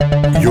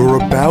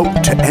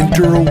about to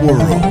enter a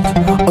world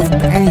of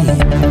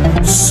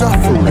pain,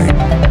 suffering,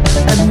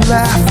 and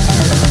laughter.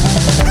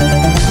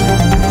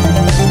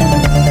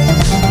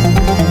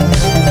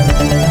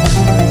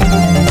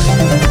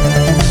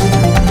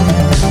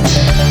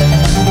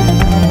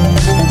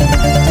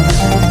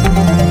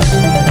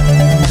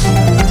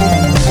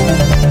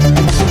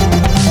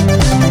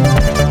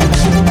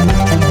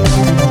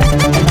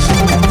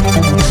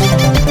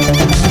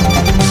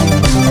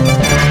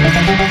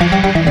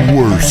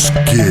 Worst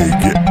gig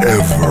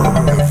ever.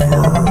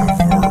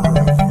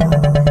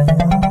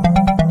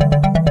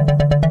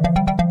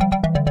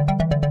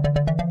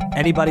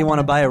 Anybody want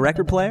to buy a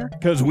record player?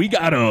 Because we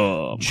got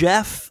 'em.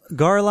 Jeff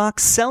Garlock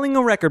selling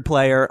a record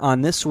player on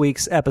this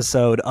week's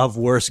episode of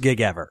Worst Gig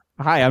Ever.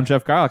 Hi, I'm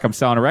Jeff Garlock. I'm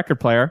selling a record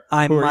player.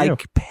 I'm Who are you?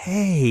 Mike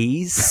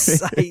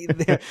Pace.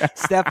 They're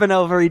stepping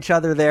over each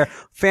other there.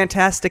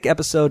 Fantastic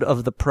episode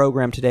of the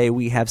program today.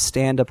 We have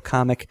stand-up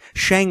comic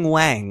Sheng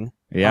Wang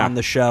on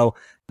the show.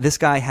 This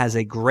guy has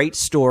a great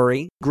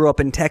story. Grew up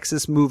in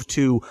Texas, moved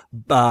to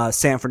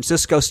San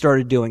Francisco,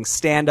 started doing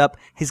stand-up.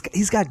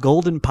 He's got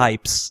golden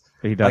pipes.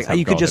 He does. Like,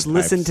 you could just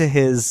listen to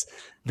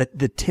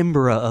the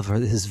timbre of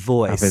his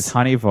voice, of his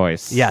honey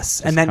voice.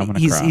 Yes, and then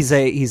he's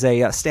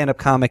a stand-up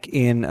comic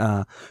in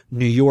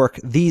New York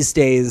these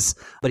days.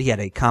 But he had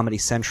a Comedy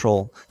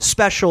Central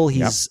special.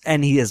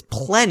 And he has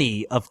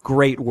plenty of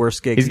great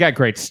worst gigs. He's got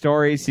great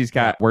stories. He's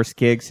got worst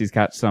gigs. He's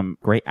got some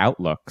great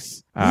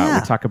outlooks. We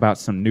talk about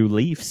some new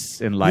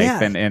leafs in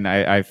life, and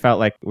I felt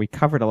like we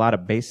covered a lot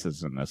of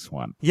bases in this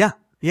one. Yeah,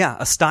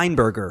 a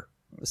Steinberger.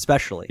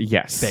 Especially.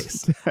 Yes.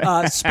 Based.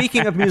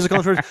 Speaking of musical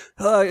influence,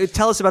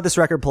 tell us about this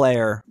record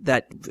player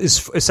that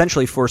is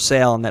essentially for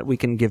sale and that we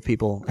can give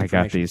people information.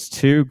 I got these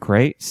two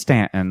great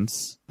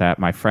Stantons that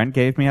my friend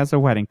gave me as a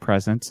wedding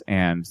present,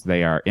 and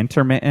they are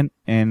intermittent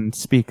in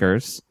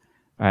speakers,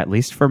 at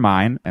least for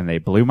mine, and they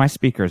blew my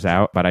speakers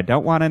out, but I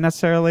don't want to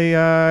necessarily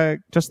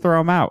just throw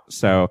them out.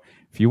 So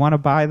if you want to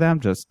buy them,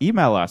 just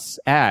email us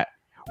at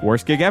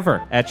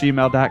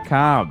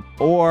worstgigever@gmail.com.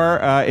 Or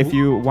if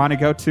you want to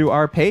go to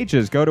our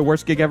pages, go to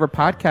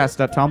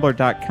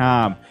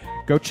worstgigeverpodcast.tumblr.com.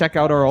 Go check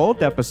out our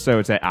old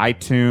episodes at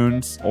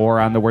iTunes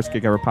or on the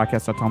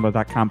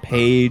worstgigeverpodcast.tumblr.com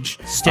page.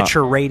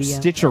 Stitcher Radio.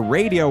 Stitcher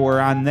Radio, we're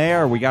on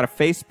there. We got a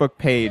Facebook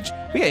page.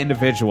 We got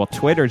individual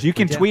Twitters. You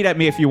can tweet at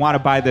me if you want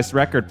to buy this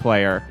record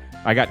player.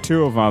 I got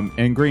two of them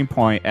in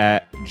Greenpoint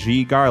at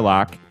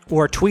 @GGarlock.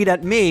 Or tweet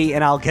at me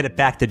and I'll get it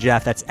back to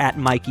Jeff. That's at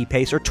Mikey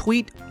Pace. Or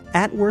tweet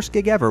at Worst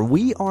Gig Ever.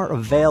 We are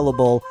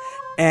available,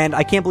 and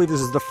I can't believe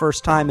this is the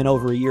first time in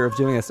over a year of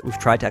doing this that we've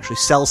tried to actually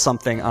sell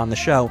something on the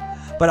show.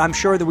 But I'm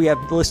sure that we have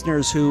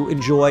listeners who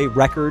enjoy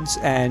records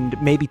and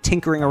maybe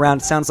tinkering around.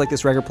 It sounds like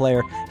this record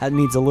player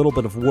needs a little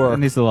bit of work. It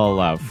needs a little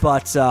love.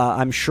 But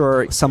I'm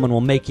sure someone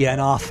will make you an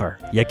offer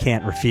you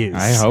can't refuse.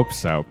 I hope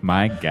so.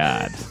 My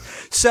God.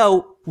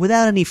 So,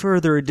 without any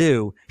further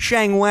ado,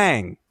 Sheng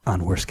Wang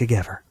on Worst Gig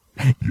Ever.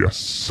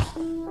 Yes.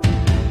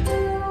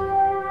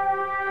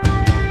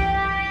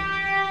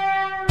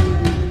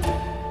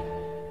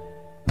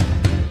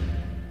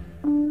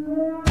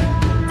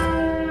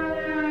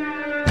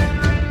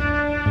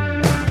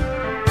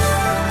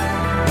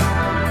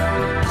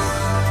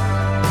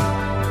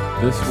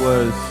 This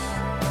was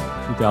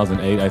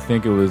 2008. I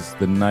think it was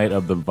the night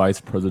of the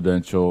vice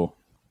presidential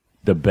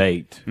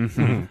debate.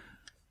 Mm-hmm.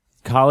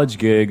 College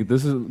gig.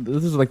 This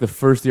is like the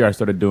first year I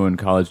started doing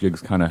college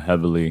gigs kind of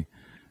heavily,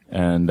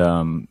 and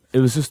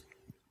it was just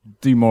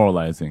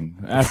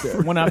demoralizing.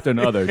 One after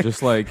another,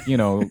 just like,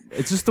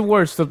 it's just the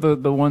worst of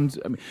the ones.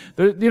 I mean,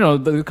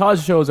 the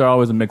college shows are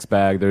always a mixed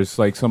bag. There's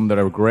like some that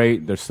are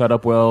great. They're set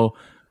up well.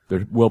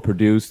 They're well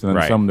produced, and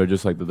then some they're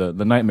just like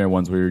the nightmare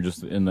ones where you're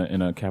just in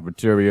a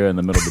cafeteria in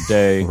the middle of the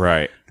day,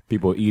 right?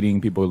 People eating,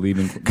 people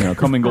leaving,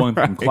 coming going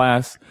from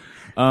class.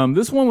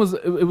 This one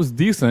was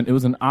decent. It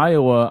was in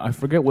Iowa. I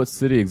forget what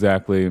city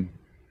exactly,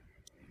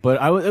 but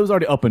it was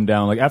already up and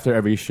down. Like after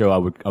every show, I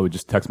would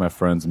just text my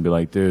friends and be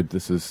like, "Dude,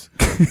 this is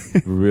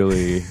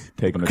really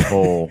taking a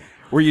toll."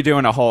 Were you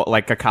doing a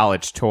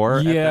college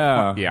tour?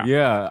 Yeah.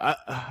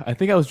 I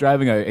think I was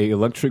driving a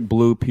electric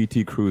blue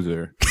PT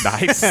Cruiser.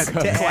 Nice.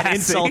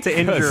 Insult to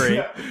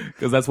injury.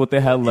 Because that's what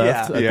they had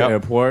left at the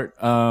airport.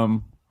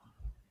 Can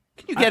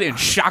you get in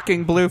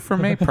shocking blue for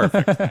me?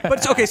 Perfect. But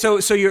it's okay. So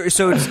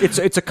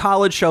it's a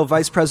college show,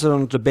 vice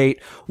presidential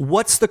debate.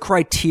 What's the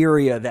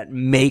criteria that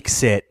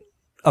makes it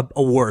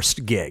a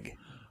worst gig?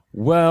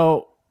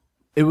 Well,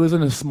 it was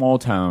in a small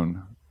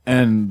town,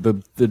 and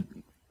the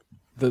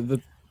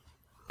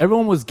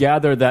everyone was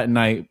gathered that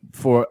night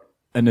for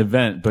an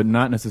event, but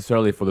not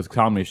necessarily for this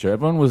comedy show.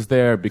 Everyone was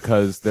there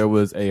because there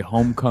was a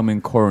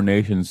homecoming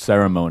coronation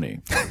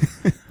ceremony.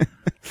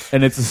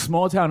 And it's a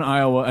small town in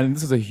Iowa, and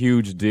this is a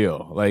huge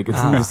deal. Like,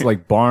 it's in this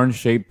like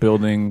barn-shaped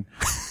building,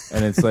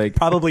 and it's like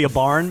probably a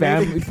barn,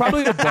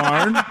 probably a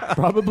barn,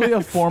 probably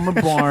a former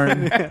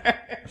barn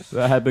that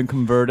had been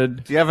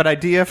converted. Do you have an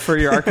idea for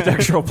your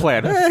architectural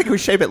plan? Can we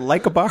shape it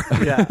like a barn?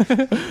 Yeah,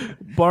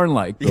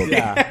 barn-like building.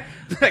 Yeah.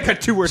 I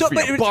got 2 words for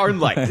you. Barn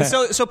light.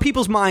 So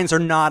people's minds are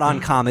not on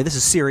comedy. This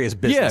is serious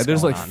business. Yeah,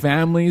 there's going like on.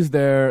 families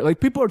there. Like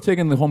people are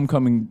taking the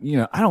homecoming. You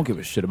know, I don't give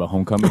a shit about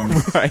homecoming.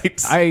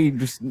 Right. I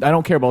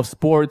don't care about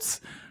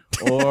sports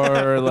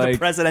or like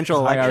presidential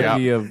election.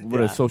 hierarchy of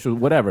what a social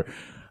whatever.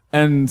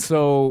 And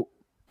so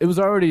it was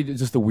already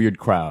just a weird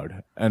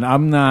crowd, and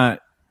I'm not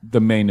the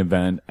main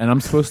event, and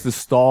I'm supposed to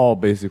stall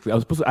basically.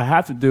 I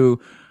have to do.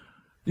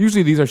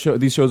 Usually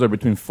these shows are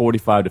between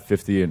 45 to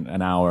 50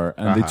 an hour,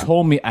 and they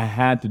told me I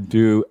had to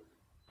do,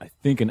 I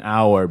think, an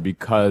hour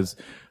because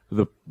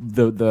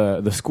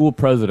the school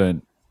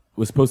president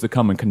was supposed to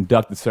come and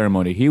conduct the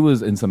ceremony. He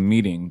was in some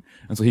meeting,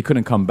 and so he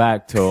couldn't come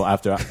back till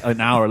after an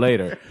hour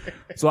later.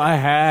 So I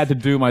had to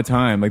do my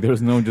time. Like there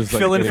was no just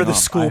like fill in for getting the off. I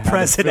school had to fill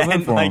in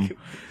president. for him. Like,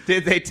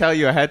 Did they tell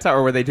you ahead of time,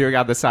 or were they doing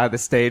on the side of the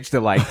stage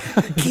to like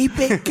keep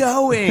it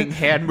going,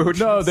 hand motions?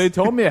 No, they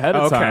told me ahead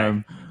of Okay.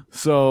 time.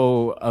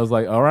 So I was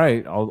like, all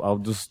right, I'll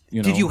just,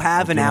 you know. did you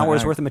have I'll an do my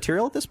hour's act. worth of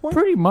material at this point?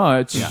 Pretty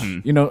much.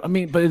 You know, I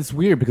mean, but it's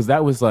weird because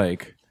that was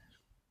like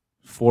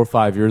 4 or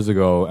 5 years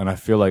ago, and I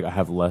feel like I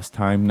have less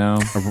time now.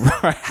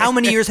 How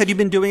many years had you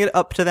been doing it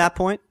up to that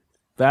point?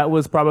 That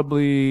was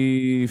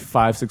probably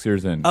 5, 6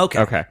 years in. Okay.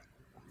 Okay.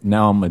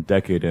 Now I'm a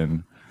decade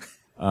in.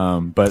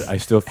 But I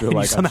still feel You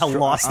like somehow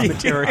lost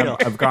material.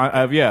 I've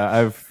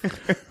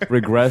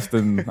regressed,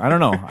 and I don't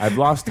know. I've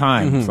lost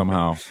time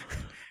somehow.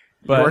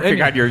 But Working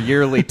anyway. on your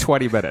yearly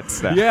 20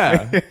 minutes now.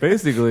 Yeah,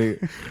 basically.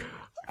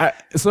 I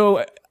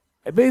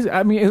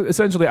mean,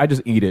 essentially, I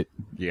just eat it.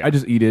 Yeah. I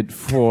just eat it just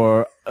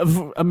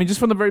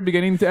from the very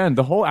beginning to end.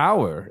 The whole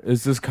hour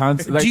is just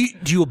constant. Like,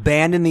 do you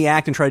abandon the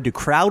act and try to do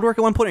crowd work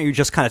at one point, or you're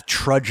just kind of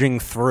trudging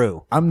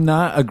through? I'm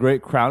not a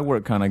great crowd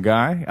work kind of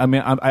guy. I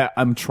mean,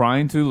 I'm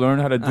trying to learn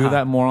how to do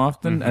that more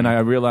often, and I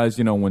realize,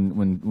 you know,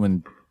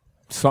 when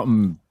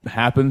something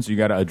happens, you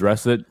got to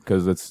address it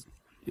because it's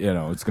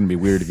going to be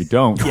weird if you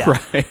don't. Yeah.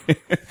 Right.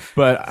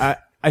 But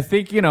I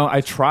think, you know,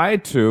 I try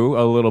to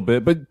a little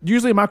bit, but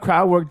usually my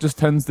crowd work just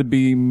tends to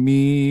be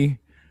me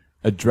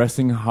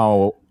addressing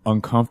how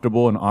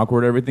uncomfortable and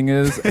awkward everything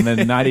is, and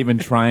then not even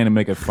trying to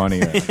make it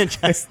funnier.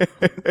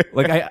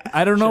 Like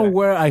I don't know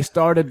where I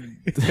started.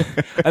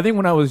 I think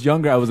when I was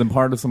younger, I was in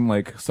part of some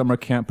like summer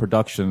camp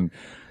production,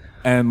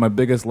 and my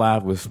biggest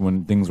laugh was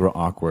when things were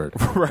awkward.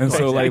 And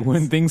so like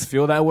when things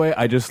feel that way,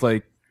 I just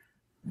like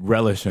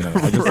relish in it.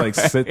 I just like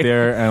sit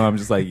there and I'm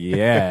just like,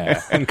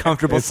 yeah,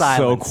 Uncomfortable it's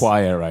silence. so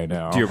quiet right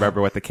now. Do you remember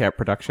what the camp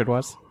production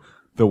was?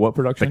 The what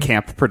production? The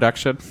camp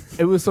production?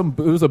 It was a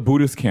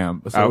Buddhist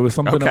camp. So it was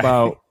something okay.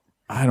 about,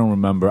 I don't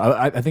remember.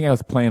 I think I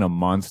was playing a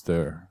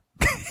monster,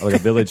 like a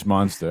village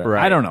monster.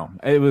 Right. I don't know.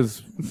 It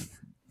was,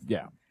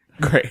 yeah,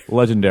 Great.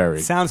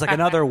 legendary. Sounds like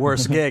another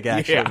worse gig,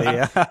 actually.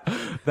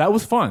 That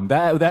was fun.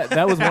 That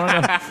was one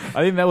of the,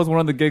 I think that was one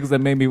of the gigs that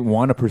made me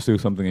want to pursue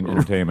something in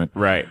entertainment.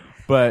 Right.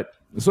 But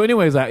so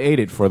anyways, I ate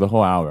it for the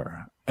whole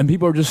hour, and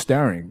people are just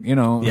staring, you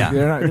know, Yeah.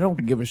 they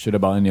don't give a shit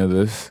about any of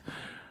this.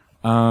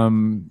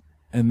 And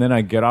then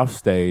I get off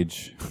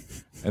stage,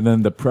 and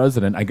then the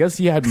president, I guess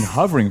he had been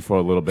hovering for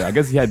a little bit. I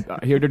guess he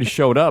already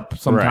showed up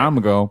some Right. time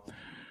ago.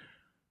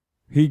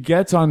 He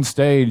gets on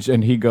stage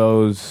and he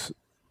goes,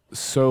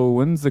 "So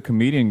when's the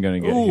comedian gonna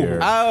get here?"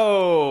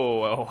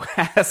 Oh,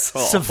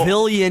 asshole.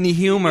 Civilian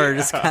humor.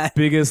 Just kind of,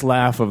 Biggest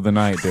laugh of the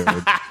night, dude.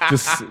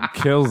 Just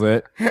kills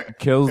it.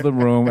 Kills the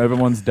room.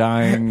 Everyone's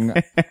dying.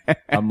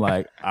 I'm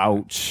like,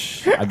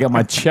 ouch. I get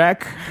my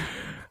check,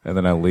 and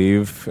then I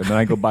leave, and then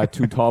I go buy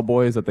 2 tall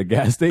boys at the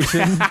gas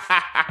station.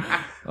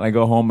 And I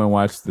go home and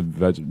watch the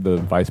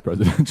vice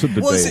presidential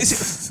debate. well,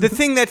 the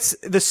thing that's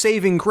the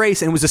saving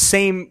grace, and it was the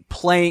same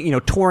playing, you know,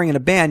 touring in a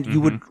band.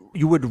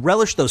 You would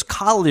relish those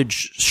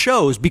college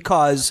shows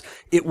because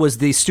it was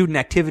the student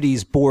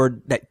activities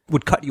board that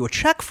would cut you a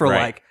check for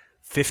Right. like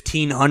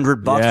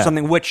 $1,500 or Yeah.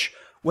 something, which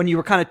when you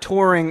were kind of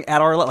touring at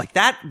our like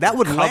that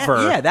would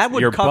Cover that would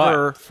your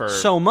cover butt for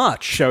so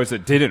much. shows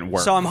that didn't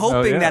work. So I'm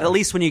hoping yeah. that at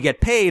least when you get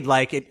paid,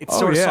 like it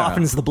sort of yeah.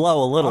 softens the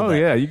blow a little Oh bit.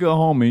 yeah, you go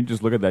home and you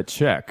just look at that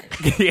check.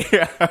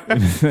 yeah.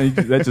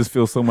 That just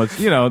feels so much.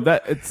 You know,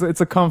 that it's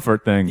a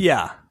comfort thing.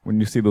 Yeah. When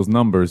you see those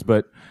numbers,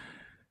 but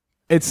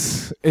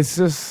it's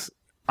just.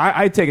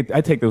 I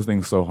take those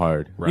things so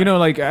hard. Right. You know,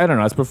 like, I don't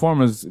know, as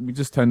performers, we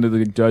just tend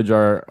to judge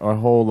our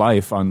whole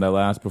life on that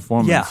last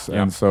performance.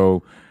 Yeah. And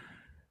so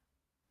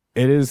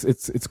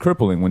it's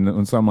crippling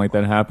when something like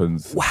that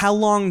happens. How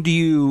long do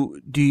you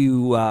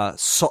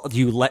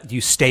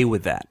stay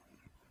with that?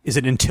 Is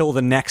it until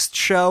the next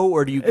show,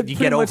 or do you Pretty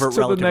get much over it till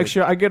relatively? the next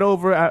year. I get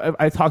over it.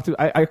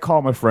 I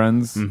call my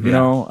friends, you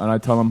know, and I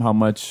tell them how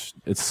much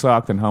it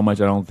sucked and how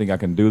much I don't think I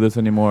can do this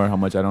anymore. How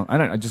much I don't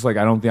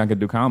think I can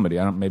do comedy.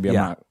 I'm Yeah.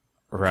 not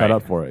cut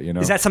up for it, you know.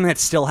 Is that something that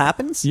still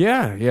happens?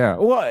 Yeah.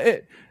 Well,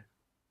 it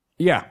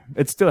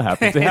still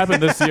happens. It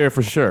happened this year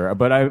for sure.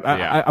 But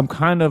I'm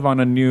kind of on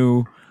a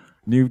new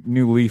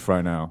leaf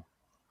right now.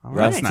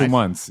 right. Last 2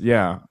 months,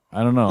 yeah.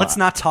 I don't know. Let's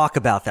not talk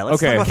about that.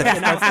 Let's Okay, talk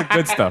about that. that's the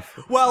good stuff.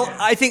 Well,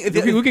 I think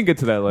We can get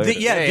to that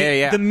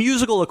later. The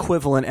musical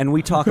equivalent, and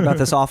we talk about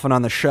this often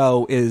on the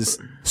show, is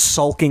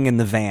sulking in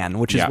the van,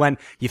 which is when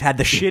you've had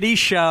the shitty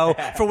show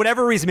for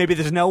whatever reason. Maybe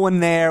there's no one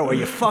there, or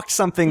you fucked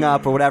something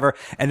up, or whatever.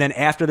 And then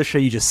after the show,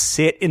 you just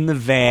sit in the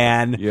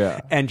van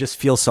and just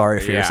feel sorry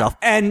for yourself.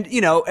 And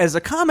as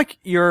a comic,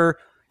 you're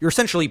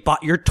essentially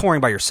you're touring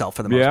by yourself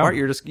for the most part.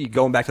 You're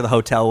going back to the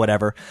hotel,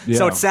 whatever. Yeah.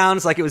 So it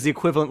sounds like it was the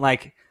equivalent,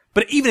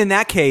 but even in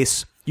that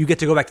case, you get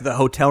to go back to the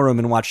hotel room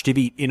and watch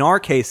TV. In our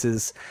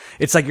cases,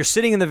 it's like you're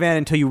sitting in the van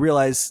until you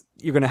realize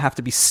you're going to have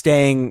to be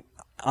staying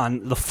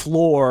on the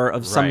floor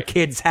of some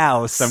kid's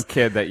house. Some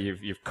kid that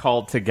you've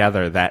called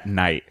together that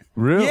night.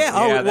 Really? Yeah.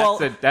 Oh, well,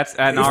 that's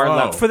an our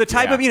level. For the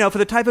type of, for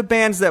the type of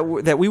bands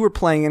that we were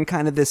playing in,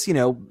 kind of this,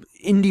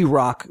 indie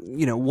rock,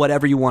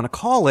 whatever you want to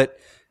call it,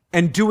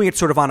 and doing it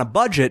sort of on a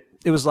budget,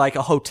 it was like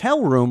a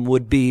hotel room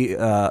would be,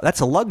 that's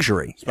a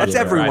luxury. That's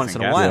every once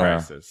in a while.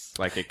 Prices.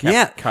 Like it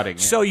kept cutting in.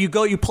 So you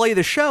play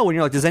the show and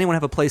you're like, does anyone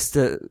have a place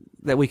that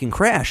we can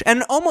crash?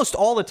 And almost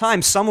all the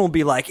time someone will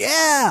be like,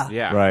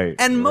 yeah. Right.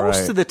 And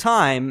most of the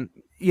time,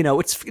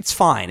 it's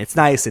fine. It's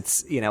nice.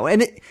 It's,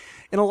 and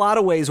in a lot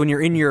of ways, when you're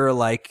in your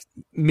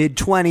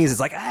mid-20s, it's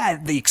like,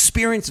 the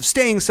experience of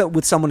staying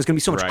with someone is going to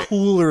be so much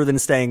cooler than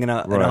staying in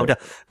a hotel.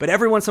 But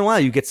every once in a while,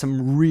 you get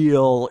some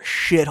real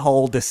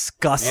shithole,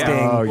 disgusting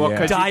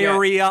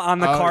diarrhea on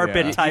the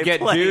carpet type. You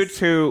get place. dudes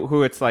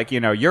who it's like,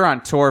 you're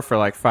on tour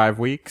for 5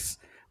 weeks,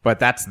 but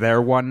that's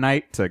their one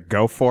night to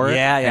go for it.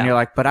 Yeah. And you're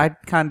like, but I'd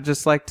kind of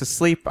just like to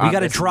sleep on We got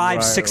to this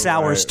drive 6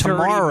 hours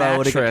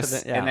tomorrow to get to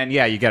the, And then,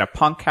 you get a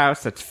punk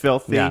house that's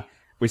filthy. Yeah.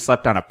 We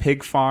slept on a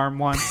pig farm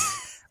once.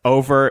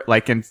 Over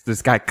in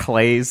this guy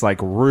Clay's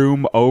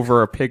room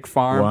over a pig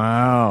farm.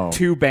 Wow.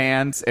 2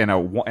 bands in a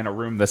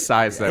room the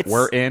size that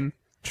we're in,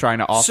 trying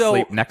to all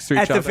sleep next to each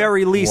other. At the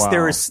very least,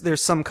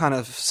 there's some kind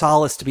of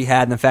solace to be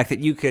had in the fact that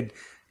you could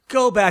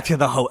go back to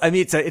the hotel. I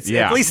mean, it's at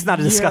least it's not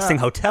a disgusting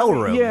hotel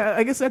room. Yeah,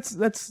 I guess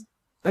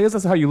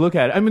that's how you look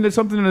at it. I mean, there's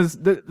something in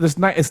this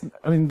night.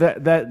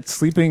 That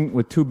sleeping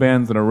with 2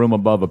 bands in a room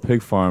above a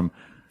pig farm.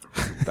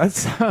 That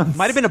sounds.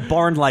 Might have been a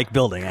barn-like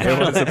building. It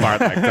was a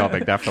barn-like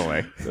building,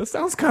 definitely. That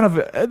sounds kind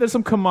of. There's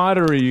some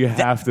camaraderie you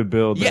have to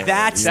build. Yeah,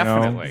 that's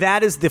definitely.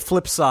 That is the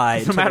flip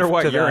side. No matter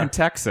what, you're in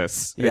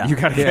Texas. Yeah. You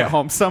got to get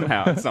home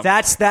somehow.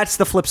 That's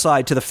the flip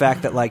side to the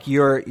fact that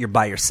you're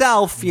by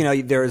yourself.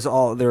 There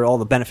are all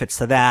the benefits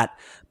to that.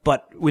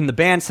 But in the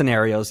band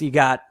scenarios, you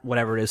got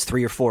whatever it is,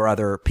 3 or 4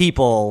 other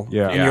people,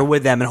 and you're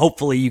with them, and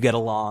hopefully you get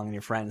along and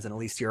you're friends, and at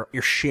least you're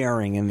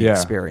sharing in the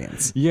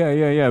experience.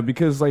 Yeah.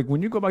 Because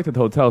when you go back to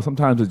the hotel,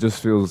 sometimes it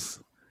just feels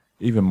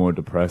even more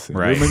depressing.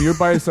 Right. I mean, you're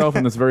by yourself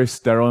in this very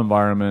sterile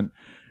environment,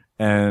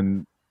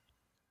 and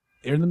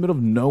you're in the middle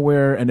of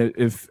nowhere. And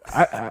it's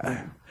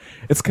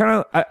kind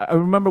of. I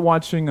remember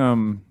watching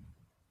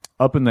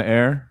Up in the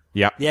Air.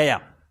 Yeah.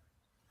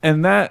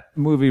 And that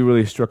movie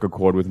really struck a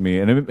chord with me,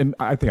 and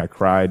I think I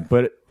cried.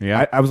 But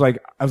I was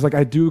like,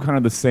 I do kind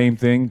of the same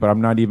thing, but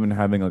I'm not even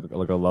having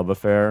like a love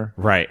affair.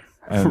 Right.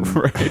 And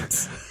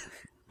right.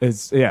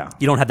 It's You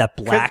don't have that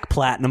black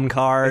platinum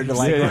card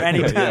or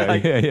anything.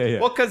 Yeah.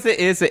 Well, because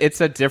it's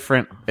a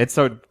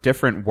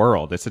different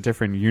world. It's a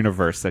different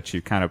universe that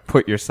you kind of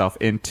put yourself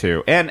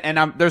into, and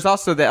there's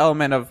also the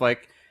element of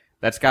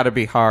that's got to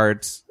be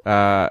hard,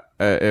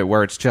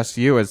 where it's just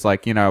you. Is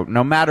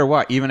no matter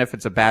what, even if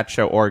it's a bad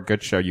show or a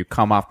good show, you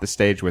come off the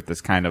stage with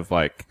this kind of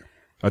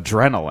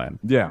adrenaline.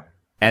 Yeah.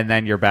 And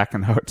then you're back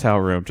in the hotel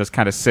room, just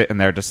kind of sitting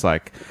there, just all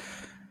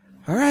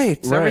right,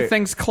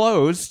 everything's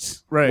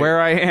closed where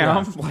I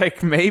am.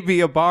 Maybe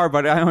a bar,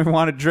 but I only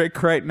want to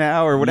drink right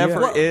now, or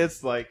whatever it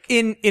is.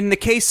 In the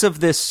case of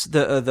this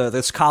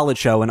this college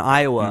show in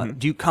Iowa,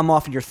 do you come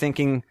off and you're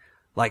thinking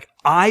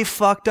I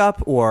fucked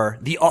up, or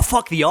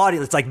fuck the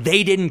audience? It's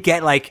they didn't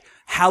get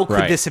how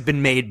could this have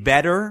been made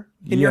better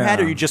in your head,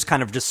 or you just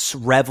kind of just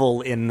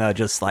revel in that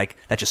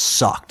just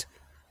sucked?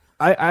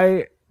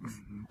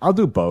 I'll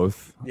do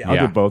both. Yeah.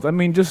 I'll do both. I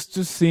mean, just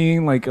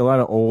seeing a lot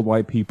of old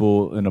white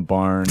people in a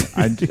barn.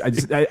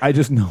 I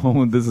just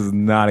know this is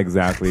not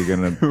exactly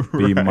going to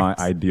be my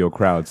ideal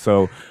crowd.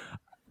 So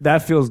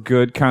that feels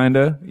good, kind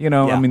of.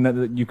 I mean,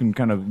 that you can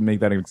kind of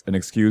make that an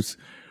excuse,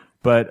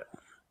 but.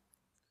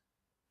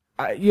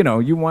 You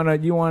want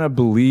to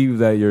believe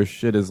that your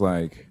shit is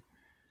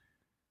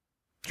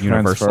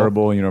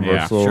transferable,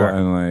 universal,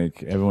 and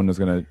everyone is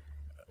gonna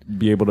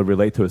be able to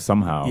relate to it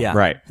somehow. Yeah,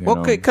 right.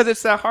 Well, because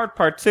it's that hard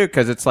part too.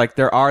 Because it's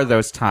there are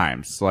those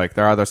times, where it's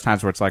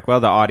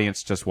the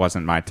audience just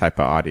wasn't my type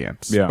of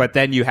audience. Yeah. But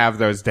then you have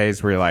those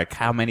days where you're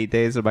how many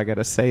days am I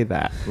gonna say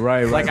that?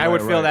 Right. I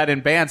would feel that in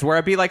bands where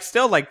I'd be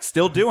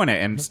still doing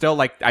it, and still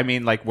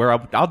where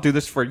I'll do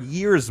this for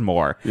years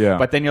more. Yeah.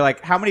 But then you're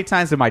how many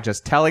times am I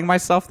just telling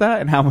myself that,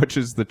 and how much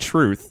is the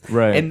truth?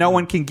 Right. And no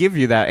one can give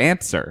you that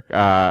answer.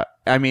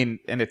 I mean,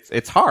 and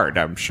it's hard,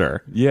 I'm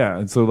sure. Yeah,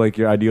 and so like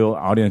your ideal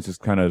audience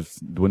just kind of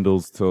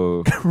dwindles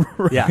to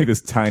Yeah. like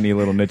this tiny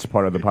little niche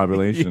part of the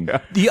population.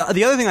 The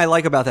other thing I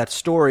like about that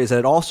story is that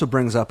it also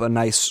brings up a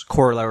nice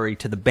corollary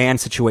to the band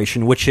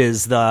situation, which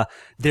is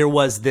there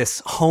was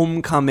this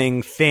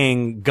homecoming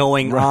thing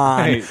going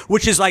on,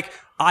 which is like,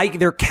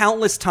 there are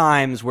countless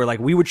times where like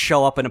we would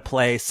show up in a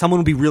place, someone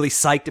would be really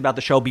psyched about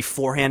the show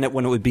beforehand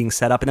when it was being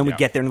set up, and then we'd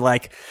get there and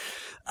like,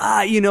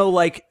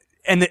 like,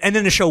 and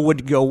then the show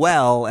would go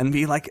well and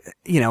be like,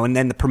 and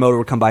then the promoter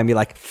would come by and be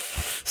like,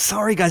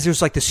 sorry guys,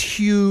 there's like this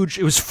huge,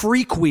 it was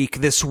Freak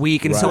Week this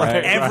week. And so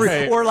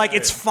like or like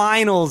it's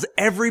finals,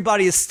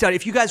 everybody is studying.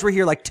 If you guys were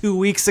here like 2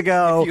 weeks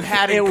ago, You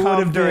hadn't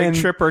come during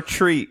Trip or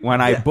Treat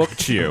when I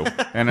booked you.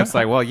 And it's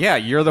like, well, yeah,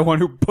 you're the one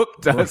who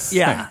booked us.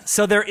 Yeah.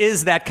 So there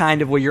is that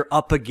kind of where you're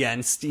up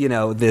against,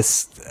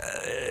 this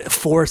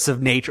force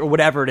of nature or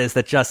whatever it is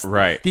that just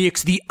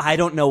the I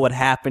don't know what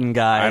happened,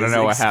 guys. I don't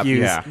know what happened.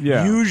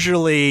 Yeah.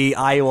 Usually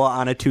Iowa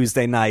on a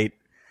Tuesday night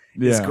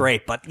is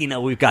great, but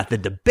we've got the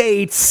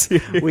debates.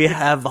 We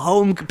have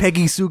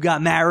Peggy Sue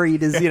got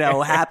married is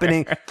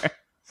happening.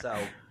 So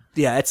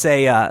yeah, it's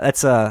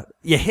that's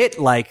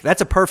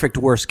a perfect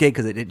worst gig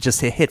because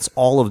it hits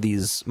all of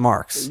these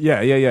marks. Yeah.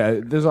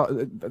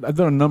 I've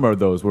done a number of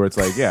those where it's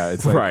like,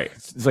 it's like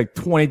it's like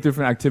 20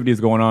 different activities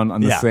going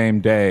on the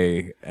same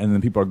day, and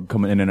then people are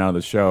coming in and out of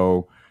the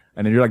show,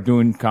 and then you're like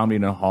doing comedy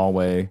in a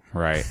hallway.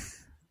 Right.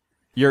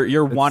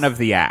 You're one of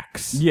the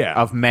acts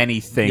of many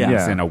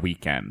things in a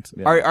weekend.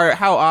 Yeah. Are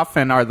how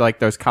often are like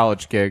those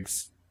college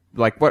gigs,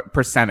 like what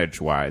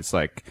percentage wise,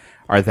 like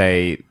are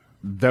they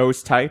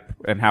those type,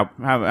 and how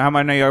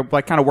many are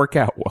like kind of work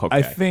out? Okay.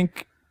 I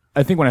think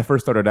when I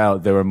first started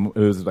out it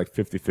was like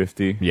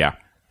 50-50. Yeah.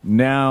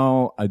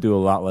 Now I do a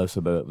lot less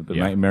of the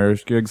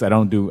nightmarish gigs. I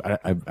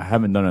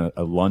haven't done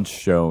a lunch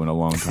show in a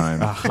long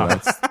time.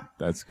 So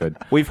that's good.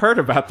 We've heard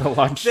about the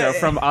lunch show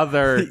from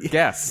other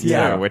guests,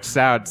 too, which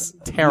sounds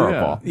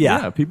terrible.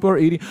 Yeah. People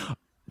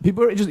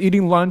are just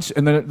eating lunch,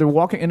 and then they're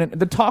walking in and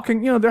they're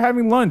talking. They're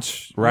having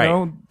lunch.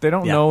 Right. They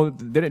don't know.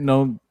 They didn't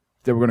know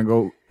they were going to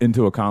go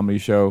into a comedy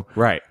show.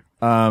 Right.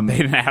 They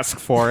didn't ask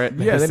for it.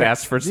 They just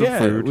asked for some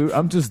food.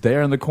 I'm just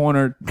there in the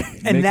corner.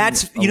 And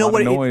that's,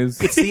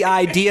 noise. It's the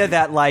idea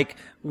that like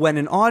when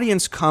an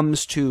audience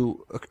comes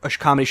to a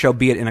comedy show,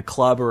 be it in a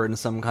club or in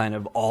some kind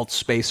of alt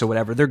space or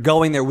whatever, they're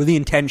going there with the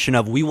intention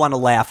of, we want to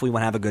laugh, we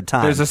want to have a good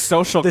time. There's a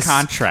social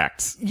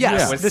contract.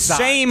 Yes. The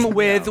same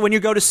with when you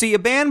go to see a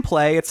band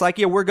play, it's like,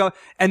 we're going,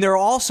 and there are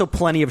also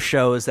plenty of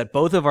shows that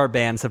both of our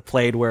bands have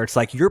played where it's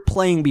like, you're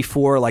playing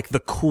before like the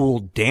cool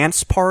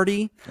dance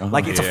party.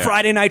 Like it's a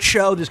Friday night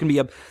show, there's going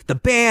to be the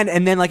band,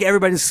 and then like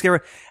everybody's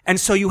scared. And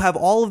so you have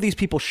all of these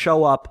people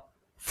show up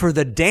for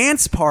the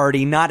dance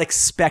party, not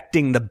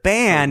expecting the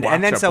band.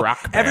 And then so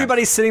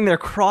everybody's sitting there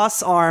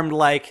cross-armed,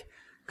 like,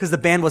 because the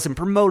band wasn't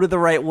promoted the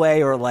right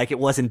way, or like it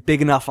wasn't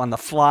big enough on the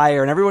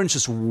flyer, and everyone's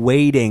just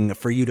waiting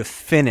for you to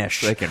finish.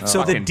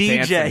 So the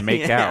DJ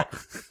make out.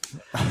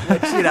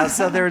 Which,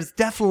 so there's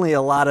definitely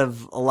a lot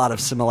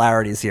of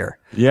similarities here.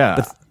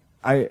 Yeah.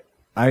 But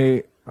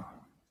I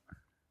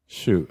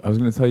shoot, I was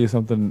going to tell you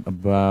something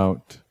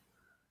about.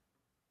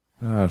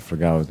 I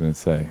forgot what I was going to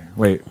say.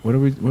 Wait, what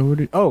would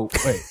we? Oh,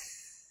 wait.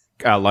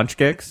 Lunch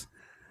gigs?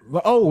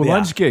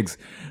 Lunch gigs.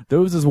 There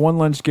was this one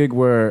lunch gig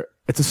where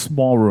it's a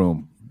small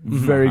room,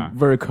 very,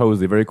 very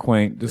cozy, very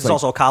quaint. It's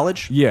also a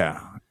college? Yeah.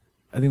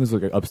 I think it was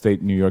like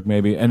upstate New York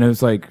maybe. And it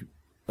was like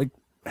a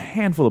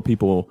handful of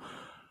people.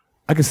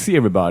 I could see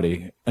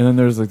everybody. And then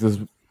there's like this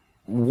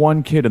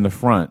one kid in the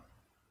front.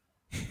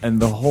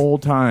 And the whole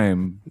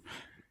time,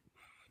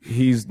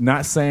 he's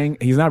not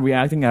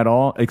reacting at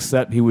all,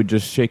 except he would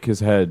just shake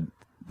his head.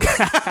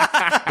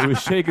 He would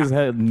shake his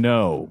head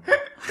no.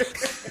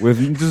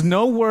 With just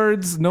no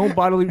words, no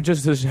bodily,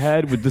 just his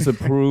head would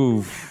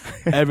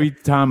disapprove. Every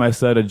time I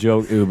said a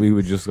joke, we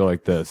would just go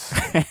like this.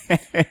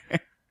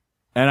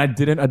 And I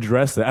didn't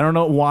address it. I don't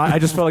know why. I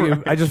just felt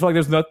like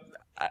there's not.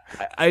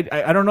 I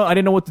don't know. I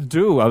didn't know what to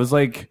do. I was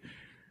like,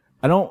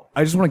 I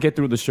just want to get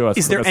through the show.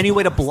 Is there any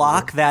way to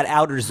block that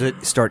out, or does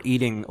it start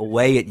eating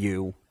away at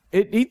you?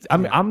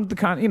 I'm the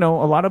kind, a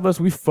lot of us,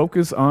 we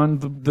focus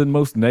on the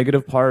most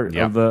negative part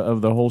of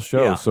the whole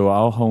show. Yeah. So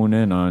I'll hone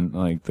in on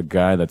like the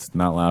guy that's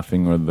not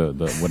laughing, or the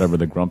whatever,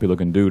 the grumpy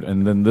looking dude.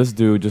 And then this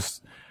dude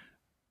just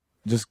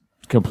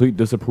complete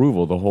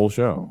disapproval the whole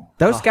show.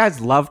 Those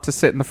guys love to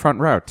sit in the front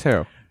row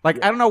too.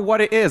 Like, I don't know what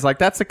it is. Like,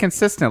 that's a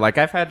consistent. Like,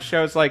 I've had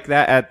shows like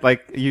that at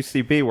like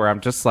UCB where I'm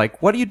just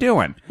like, what are you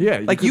doing?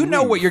 Yeah. Like, you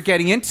know what you're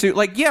getting into.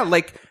 Like, yeah,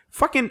 like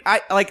fucking,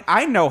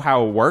 I know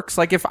how it works.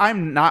 Like, if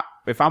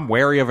I'm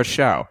wary of a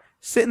show,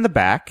 sit in the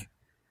back.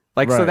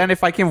 Like, so then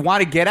if I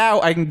want to get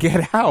out, I can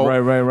get out.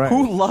 Right.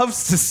 Who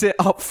loves to sit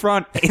up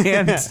front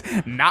and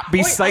not be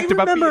psyched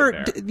about being there? I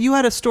remember you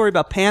had a story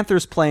about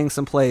Panthers playing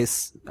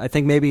someplace, I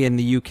think maybe in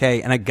the UK,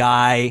 and a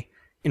guy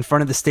in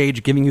front of the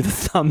stage giving you the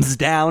thumbs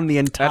down the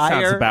entire That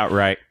sounds about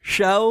right.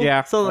 show.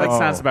 Yeah, so that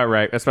sounds about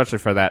right, especially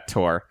for that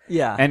tour.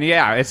 Yeah. And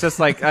yeah, it's just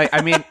like,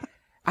 I mean,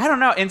 I don't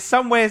know. In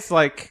some ways,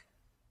 like,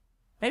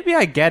 maybe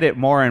I get it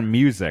more in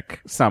music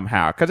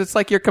somehow, because it's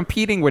like you're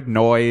competing with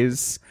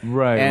noise,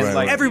 Right, And right,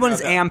 like right.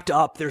 Everyone's amped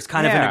up. There's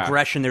kind of an Yeah.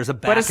 aggression. There's a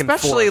back but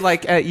especially and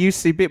forth. like at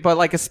UCB, but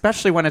like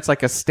especially when it's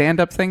like a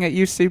stand-up thing at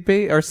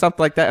UCB or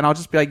something like that, and I'll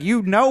just be like,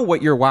 you know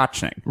what you're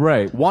watching,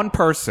 Right. One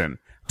person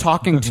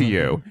talking to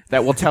you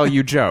that will tell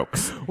you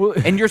jokes,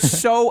 and you're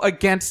so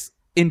against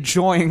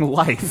enjoying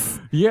life.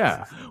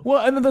 Yeah.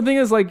 Well, and the thing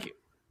is, like,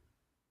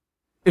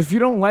 if you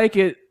don't like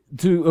it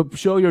to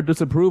show your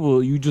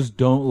disapproval, you just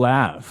don't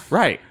laugh.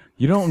 Right.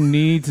 You don't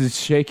need to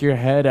shake your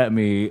head at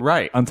me.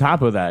 Right. On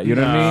top of that, you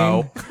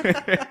know what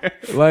I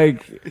mean?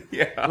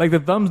 Like the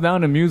thumbs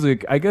down to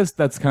music. I guess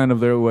that's kind of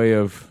their way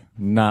of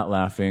not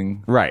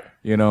laughing. Right.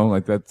 You know,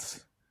 like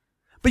that's.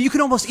 But you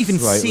can almost even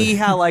Slightly. see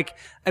how, like,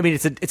 I mean,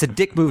 it's a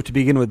dick move to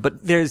begin with,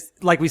 but there's,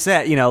 like we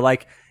said, you know,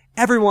 like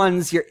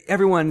everyone's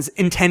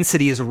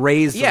intensity is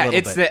raised. Yeah, a little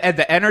it's bit.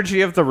 the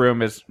energy of the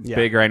room is Yeah.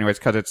 bigger anyways,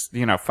 because it's,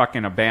 you know,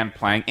 fucking a band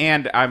playing,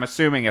 and I'm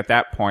assuming at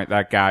that point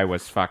that guy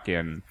was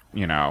fucking,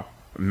 you know,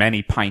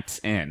 many pints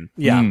in.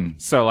 Yeah.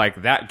 So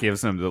like that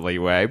gives him the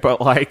leeway,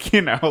 but like,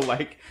 you know,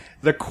 like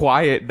the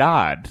quiet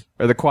nod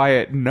or the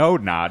quiet no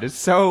nod is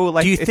so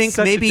like. Do you it's think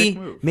such a dick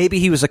move. maybe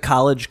he was a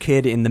college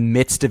kid in the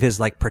midst of his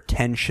like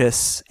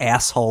pretentious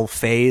asshole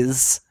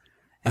phase,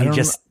 and he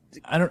just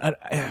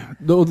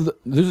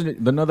There's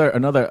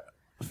another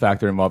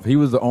factor involved. He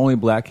was the only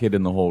black kid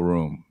in the whole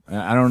room.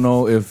 I don't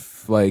know if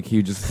like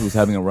he just was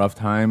having a rough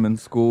time in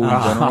school in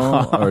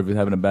general, or if he was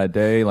having a bad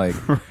day. Like,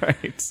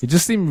 Right. he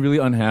just seemed really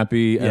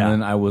unhappy, and Yeah.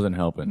 then I wasn't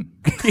helping.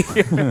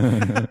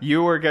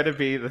 You were going to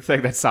be the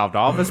thing that solved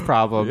all of his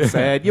problems,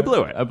 and you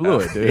blew it. I blew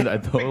it, dude. I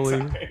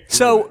totally.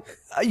 so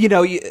you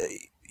know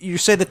you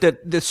say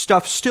that the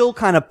stuff still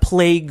kind of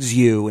plagues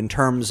you in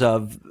terms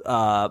of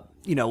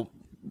you know,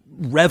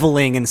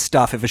 reveling and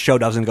stuff if a show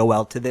doesn't go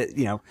well to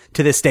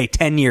this day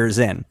 10 years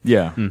in.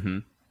 Yeah.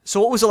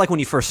 So what was it like when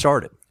you first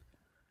started?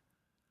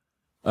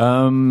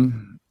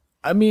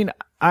 I mean,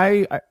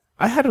 I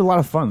had a lot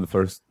of fun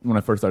when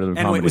I first started doing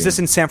And comedy. was this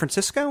in San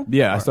Francisco?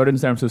 Yeah, I started in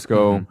San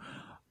Francisco.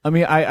 I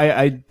mean,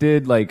 I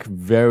did like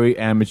very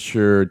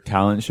amateur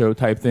talent show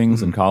type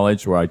things in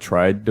college where I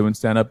tried doing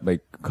stand up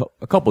like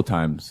a couple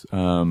times.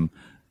 And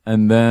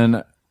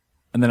then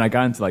I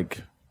got into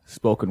like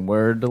spoken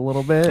word a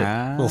little bit.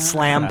 A little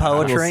slam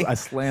poetry. I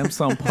slammed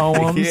some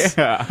poems.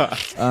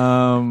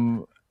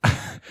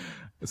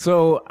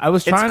 So I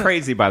was trying It's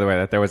crazy, by the way,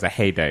 that there was a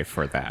heyday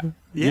for that.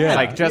 Yeah.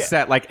 Like just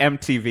that, like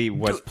MTV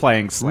was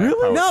playing slam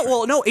poetry.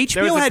 No, There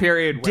HBO was a had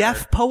period where-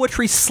 Deaf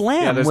Poetry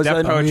Slam. Yeah, there's was Deaf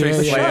a Poetry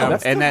show. Slam, That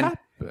still and then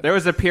happened. there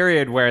was a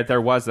period where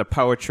there was a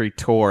poetry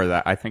tour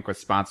that I think was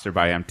sponsored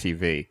by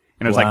MTV.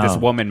 And it was like this Wow.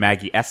 woman,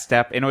 Maggie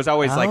Estep, and it was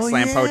always like Oh,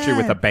 slam poetry yeah.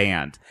 with a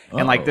band.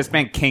 And like this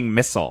band, King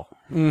Missile,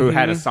 who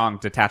had a song,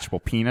 Detachable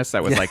Penis,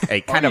 that was like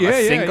a kind of yeah,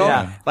 a yeah, single.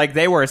 yeah. Like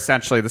they were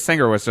essentially, the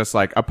singer was just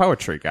like a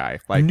poetry guy.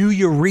 Like, New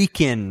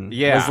Eurekan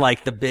Yeah. was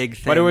like the big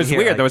thing. but it was here,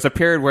 weird. like- There was a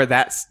period where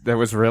there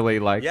was really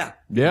like, Yeah.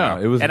 Yeah,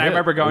 it was. and I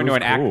remember going to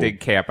an cool. acting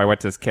camp. I went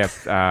to this camp,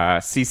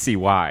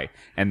 CCY,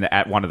 and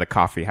at one of the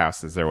coffee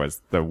houses, there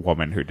was the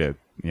woman who did,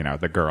 you know,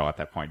 the girl at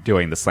that point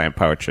doing the slam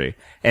poetry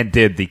and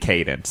did the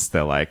cadence.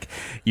 The like,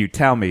 you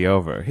tell me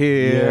over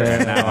here,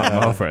 and now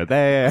I'm over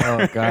there.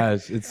 Oh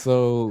gosh, it's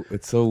so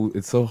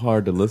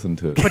hard to listen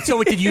to. But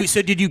so did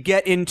you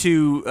get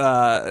into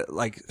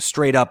like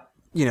straight up,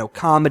 you know,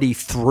 comedy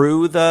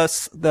through the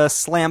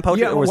slam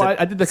poetry? Yeah, or was well,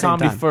 it I did the same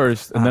comedy time?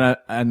 first,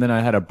 and then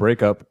I had a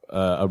breakup,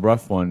 a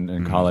rough one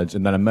in college,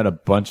 and then I met a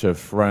bunch of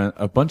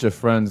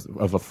friends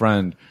of a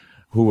friend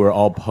who were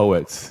all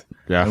poets.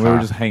 Yeah. and we were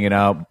just hanging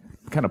out,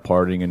 kind of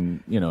partying,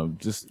 and you know,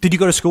 just Did you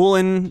go to school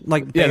in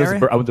like Bay yeah.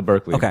 Area? I went to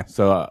Berkeley. Okay.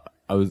 so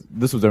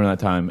this was during that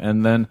time,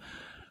 and then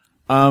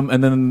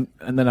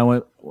I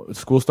went.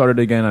 School started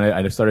again,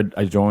 and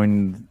I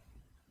joined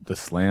the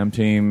slam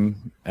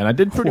team, and I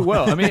did pretty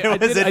well. I mean, There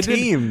was a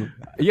team.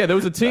 Yeah, there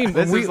was a team.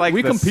 This and is like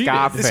we the competed.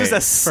 ska This is a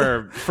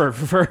phase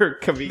for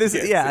comedians.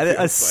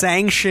 A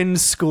sanctioned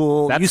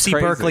school. That's UC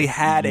crazy. Berkeley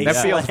had a That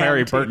feels slam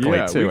very team. Berkeley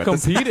Yeah, too. we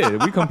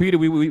competed. We competed.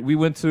 We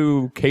went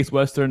to Case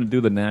Western to do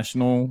the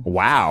national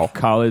Wow,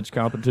 college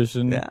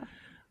competition. Yeah.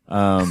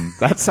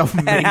 that's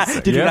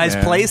amazing. Did you Yeah, guys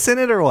man. place in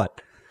it or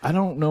what? I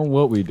don't know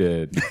what we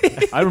did.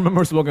 I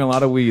remember smoking a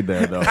lot of weed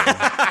there, though.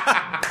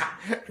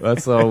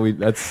 That's all we.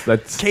 That's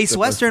Case the best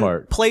Western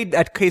part. played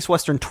at Case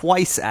Western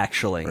twice,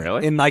 actually.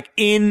 Really?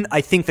 In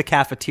I think the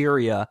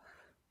cafeteria,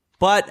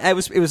 but it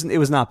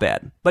was not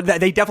bad. But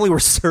they definitely were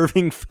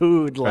serving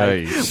food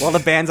like Nice. while the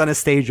band's on a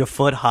stage a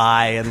foot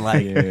high and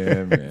like.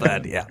 Yeah,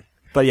 man.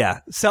 But yeah.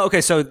 So okay,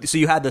 so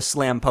you had the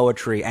slam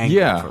poetry angle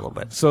Yeah, for a little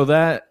bit. So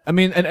that I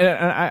mean, and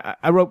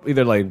I wrote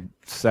either like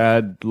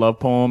sad love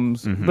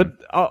poems, but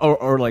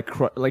or like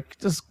like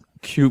just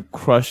cute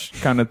crush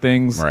kind of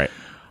things, Right.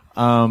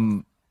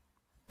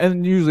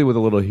 and usually with a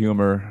little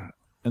humor.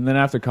 And then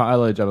after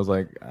college, I was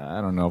like, I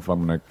don't know if I'm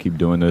gonna keep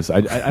doing this.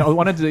 I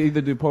wanted to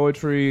either do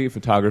poetry,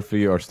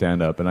 photography, or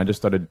stand up, and I just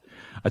started.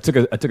 I took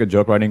a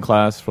joke writing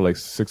class for like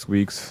 6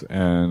 weeks,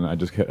 and I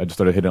just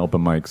started hitting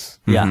open mics.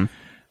 Yeah.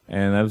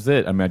 And that was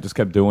it. I mean, I just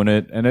kept doing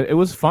it, and it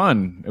was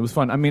fun. It was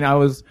fun. I mean, I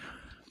was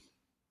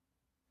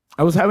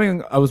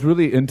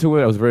really into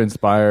it. I was very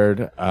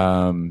inspired.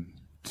 That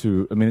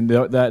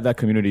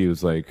community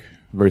was like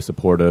very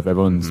supportive.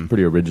 Everyone's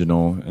pretty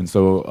original, and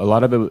so a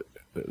lot of it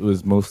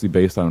was mostly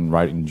based on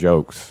writing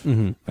jokes,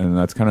 and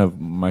that's kind of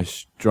my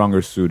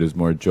stronger suit is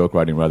more joke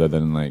writing rather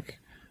than like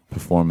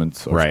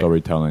performance or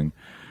storytelling.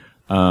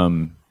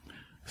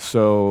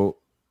 So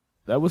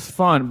that was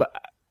fun, but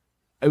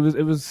it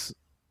was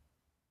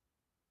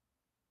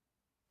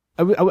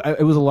a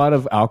lot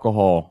of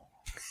alcohol.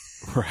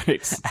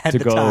 Right. At to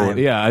the go. time.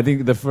 Yeah, I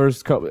think the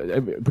first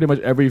pretty much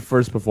every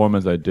first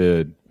performance I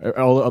did,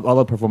 all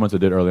the performance I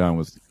did early on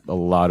was a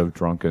lot of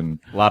drunken,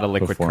 A lot of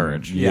liquid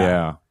performance. courage.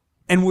 Yeah.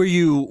 And were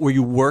you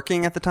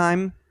working at the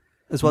time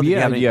as well? Did you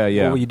have any-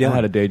 Yeah. What were you doing? I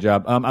had a day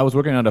job. I was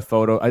working on a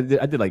photo. I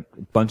did like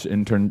a bunch of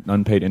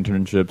unpaid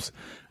internships,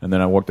 and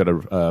then I worked at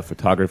a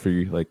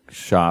photography like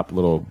shop,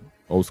 little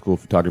old school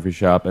photography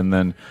shop, and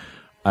then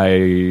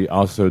I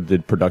also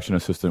did production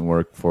assistant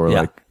work for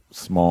like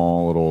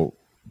small little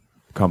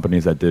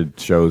companies that did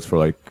shows for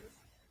like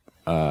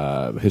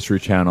History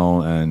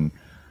Channel and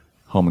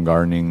Home and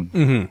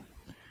Gardening.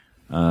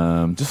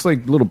 Just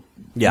like little,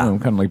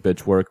 kind of like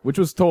bitch work, which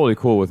was totally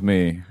cool with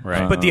me.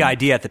 Right. But the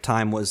idea at the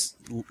time was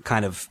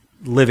kind of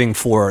living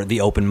for the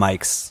open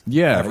mics.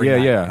 every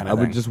night kind of I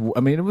would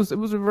thing. it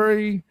was a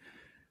very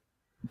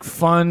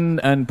fun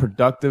and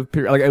productive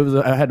period. Like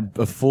I had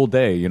a full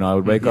day. You know, I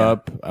would wake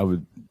up, I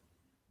would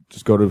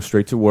just go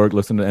straight to work,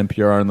 listen to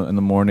NPR in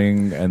the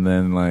morning, and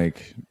then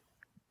like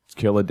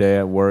kill a day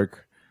at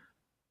work.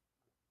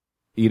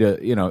 Eat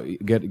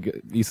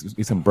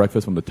some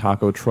breakfast from the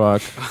taco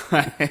truck.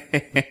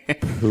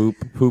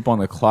 poop on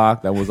the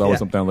clock. That was always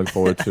something I looked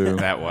forward to.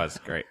 That was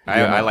great.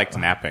 I liked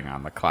napping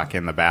on the clock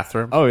in the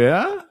bathroom. Oh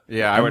yeah,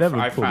 Yeah, I never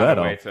I pulled found that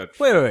a way off. to.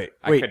 Wait.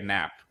 I could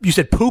nap. You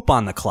said poop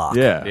on the clock.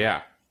 Yeah,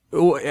 Yeah.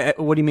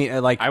 What do you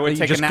mean? Like I would you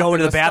take a just nap go in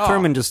into the the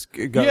bathroom stall. and just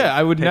go. yeah.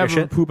 I would take a never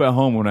shit? poop at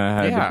home when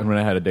I had Yeah. when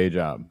I had a day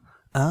job.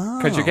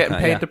 Because you're getting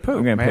okay, paid yeah. to poop.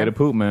 I'm getting man. paid to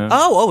poop, man.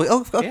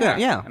 Okay,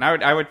 yeah. And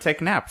I would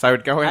take naps. I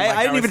would go in. I Like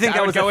didn't even think that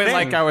I would was a go in thing.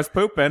 like I was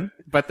pooping,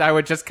 but I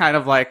would just kind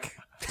of like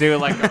do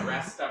like a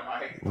rest on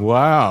my.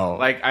 Wow.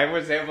 Like I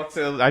was able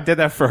to. I did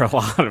that for a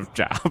lot of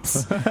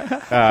jobs.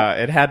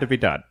 It had to be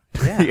done.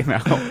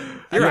 Yeah.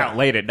 You're out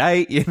late at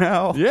night.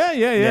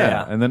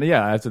 Yeah. And then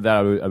after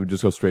that, I would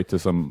just go straight to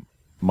some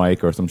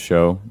mic or some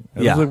show. It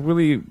was like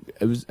really,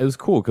 it was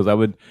cool because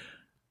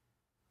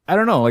I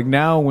don't know, like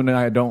now when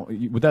I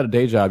don't, without a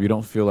day job, you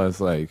don't feel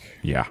as like,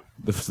 Yeah.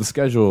 the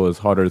schedule is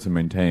harder to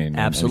maintain.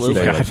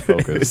 Absolutely. And stay,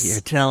 like, focused.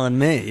 You're telling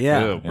me,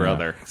 yeah. Oh,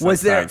 brother.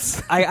 Was there?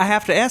 Sometimes. I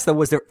have to ask though.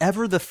 Was there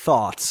ever the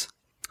thoughts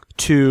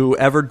to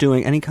ever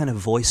doing any kind of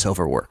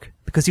voiceover work?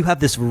 Because you have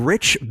this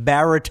rich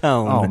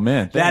baritone. Oh,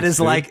 man. that Thanks, is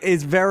dude. like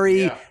is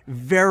very,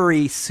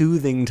 very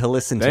soothing to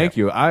listen to. Thank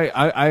you.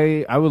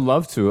 I would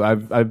love to.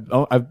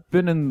 I've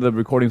been in the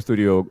recording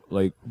studio,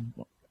 like,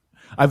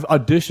 I've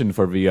auditioned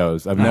for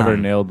VOs. I've never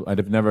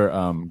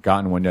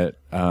gotten one yet.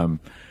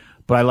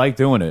 But I like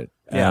doing it.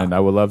 Yeah. And I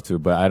would love to,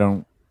 but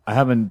I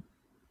haven't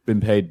been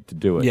paid to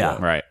do it Yeah.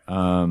 yet. Right.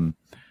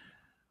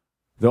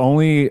 The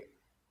only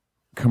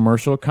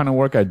commercial kind of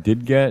work I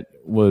did get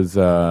was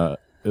it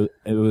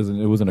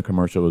wasn't a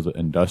commercial, it was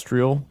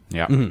industrial.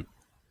 Yeah.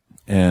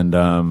 And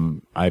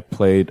I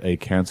played a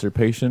cancer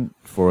patient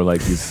for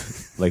like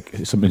these like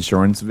some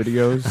insurance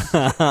videos.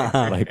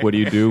 Like what do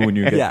you do when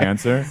you get Yeah.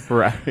 cancer?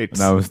 Right.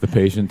 And I was the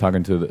patient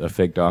talking to a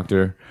fake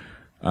doctor.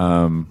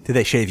 Did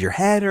they shave your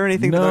head or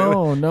anything?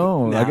 No.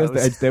 No, I guess it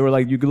was- they were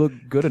like, you look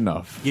good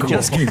enough. You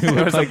just you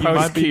look like you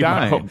might be post-chemo.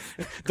 dying.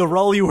 the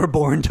role you were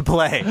born to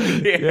play.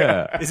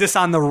 Yeah. Is this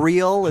on the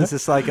reel? Is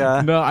this like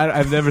a? No,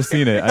 I've never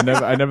seen it.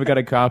 I never got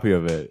a copy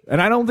of it,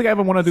 and I don't think I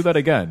ever want to do that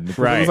again. Because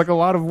It Right. was like a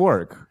lot of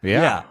work,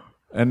 Yeah.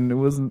 and it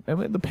wasn't. I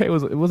mean, the pay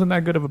wasn't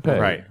that good of a pay.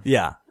 Right.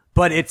 Yeah.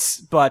 But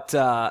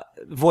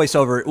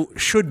voiceover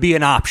should be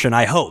an option.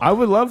 I hope I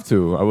would love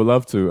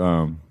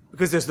to.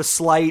 because there's the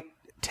slight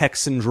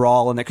Texan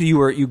drawl in there. 'Cause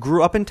you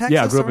grew up in Texas.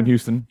 Yeah, I grew up in or?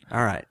 Houston.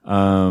 All right.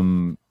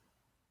 And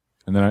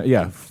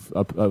then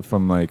up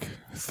from like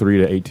 3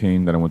 to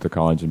 18. Then I went to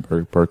college in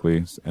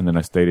Berkeley, and then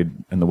I stayed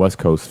in the West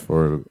Coast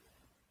for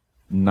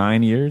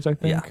 9 years, I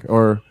think, Yeah.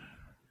 or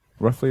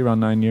roughly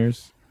around 9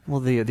 years. Well,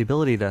 the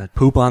ability to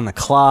poop on the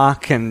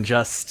clock and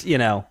just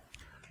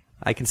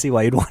I can see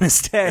why you'd want to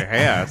stay.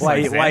 Yeah, it's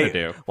like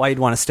Xanadu. why you'd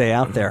want to stay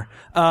out there.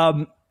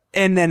 And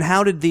then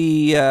how did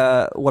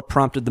what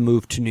prompted the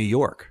move to New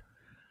York?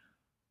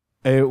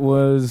 It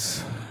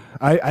was,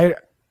 I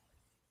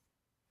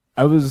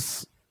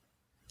was,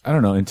 I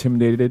don't know,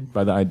 intimidated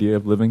by the idea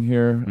of living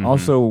here. Mm-hmm.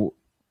 Also,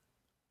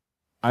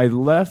 I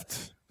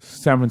left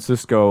San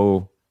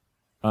Francisco,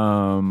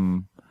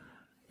 in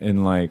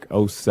like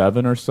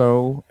 2007 or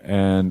so,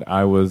 and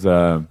I went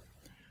to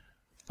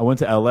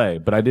LA,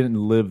 but I didn't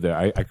live there.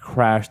 I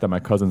crashed at my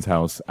cousin's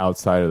house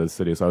outside of the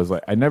city. So I was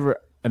like,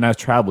 and I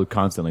traveled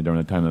constantly during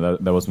the time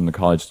that was when the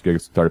college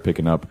gigs started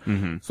picking up.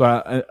 Mm-hmm. So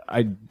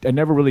I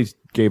never really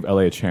gave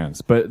LA a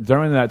chance. But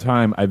during that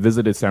time, I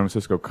visited San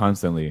Francisco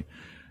constantly,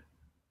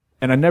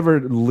 and I never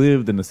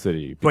lived in the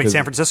city. Wait, because-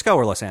 San Francisco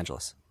or Los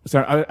Angeles?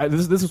 So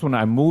this is when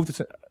I moved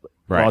to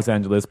Right. Los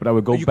Angeles, but I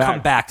would go You back.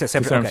 come back to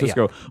San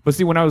Francisco. okay, But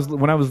see, when I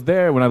was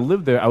there, when I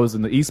lived there, I was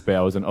in the East Bay.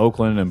 I was in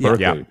Oakland and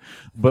Berkeley. Yeah.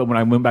 But when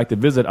I went back to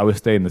visit, I would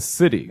stay in the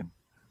city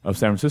of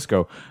San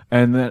Francisco.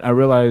 And then I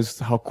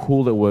realized how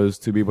cool it was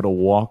to be able to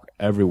walk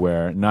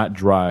everywhere, not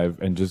drive,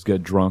 and just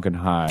get drunk and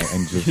high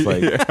and just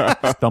like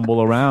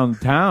stumble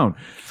around town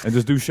and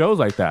just do shows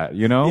like that,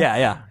 you know? Yeah,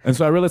 yeah. And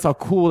so I realized how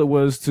cool it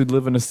was to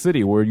live in a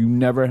city where you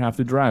never have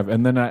to drive.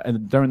 And then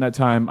and during that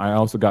time, I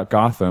also got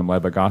Gotham,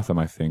 Live at Gotham,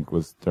 I think,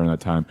 was during that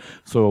time.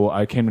 So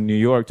I came to New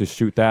York to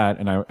shoot that.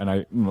 And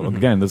I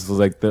again, this was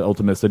like the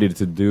ultimate city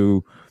to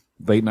do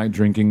late night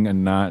drinking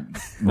and not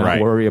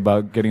Right. worry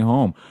about getting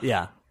home.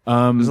 Yeah.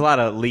 There's a lot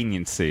of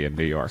leniency in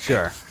New York.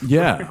 Sure.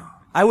 Yeah.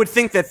 I would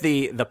think that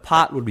the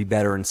pot would be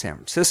better in San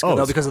Francisco,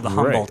 though, it's because of the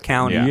great. Humboldt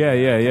County.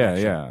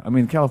 Yeah. I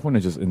mean,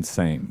 California's just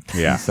insane.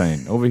 Yeah.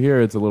 Insane. Over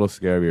here, it's a little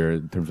scarier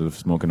in terms of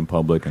smoking in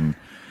public, and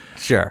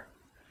Sure.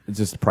 it's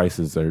just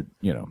prices are,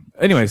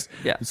 Anyways,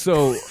 Yeah.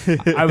 So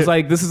I was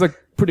like, this is a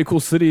pretty cool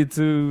city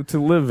to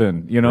live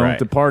in, Right.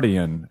 to party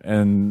in,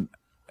 and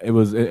it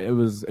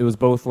was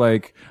both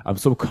like I'm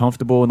so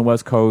comfortable in the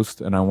West Coast,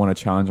 and I want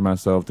to challenge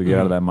myself to get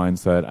out of that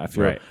mindset. I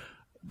feel Right.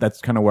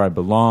 that's kind of where I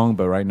belong,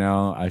 but right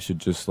now I should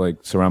just like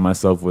surround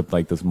myself with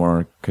like this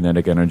more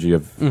kinetic energy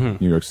of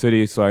New York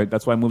City. So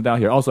that's why I moved out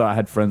here. Also, I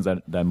had friends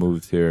that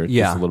moved here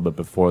Yeah. just a little bit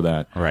before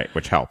that. Right,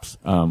 which helps.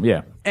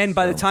 Yeah. And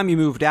by the time you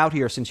moved out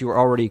here, since you were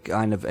already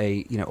kind of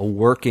a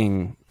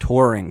working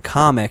touring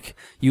comic,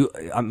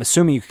 I'm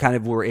assuming you kind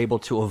of were able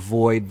to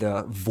avoid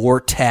the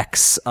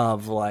vortex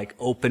of like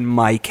open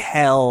mic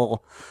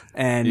hell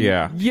and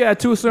Yeah. Yeah,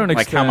 to a certain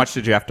Like, extent. how much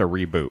did you have to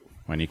reboot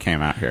when you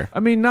came out here?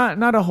 I mean,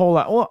 not a whole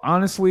lot. Well,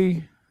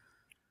 honestly,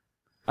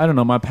 I don't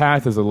know. My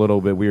path is a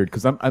little bit weird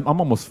because I'm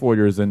almost 4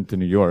 years into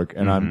New York,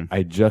 and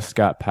I just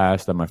got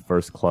passed at my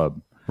first club,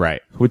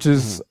 Right. which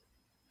is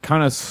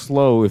kind of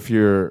slow if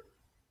you're,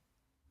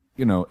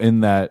 in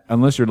that,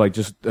 unless you're like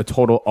just a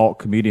total alt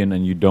comedian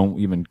and you don't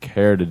even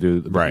care to do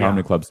the Right.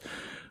 comedy clubs.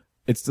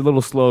 It's a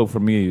little slow for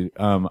me.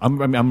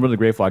 I'm really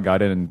grateful I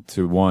got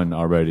into one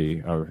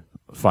already, or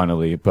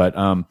finally, but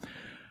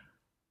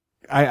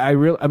I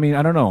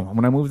don't know.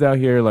 When I moved out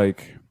here,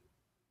 like,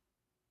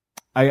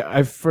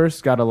 I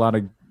first got a lot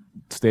of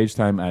stage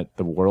time at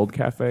the World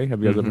Cafe.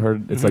 Have you guys ever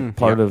heard? It's like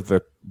part of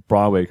the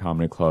Broadway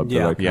comedy club. They're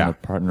Yeah. like kind of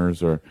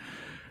partners,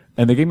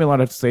 and they gave me a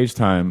lot of stage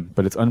time,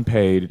 but it's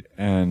unpaid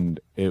and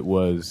it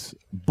was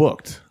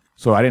booked.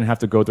 So I didn't have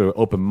to go through an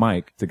open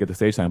mic to get the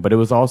stage time, but it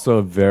was also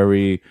a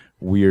very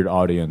weird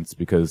audience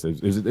because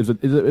it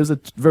was a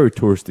very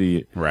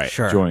touristy Right.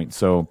 Sure. joint.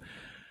 So,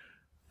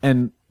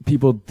 and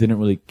people didn't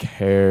really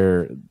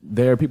care.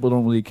 People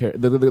don't really care.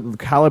 The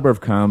caliber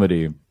of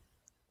comedy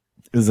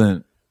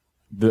isn't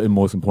the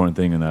most important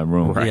thing in that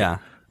room. Right. Yeah.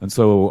 And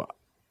so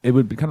it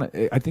would be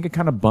I think it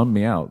kind of bummed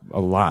me out a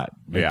lot,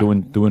 like Yeah.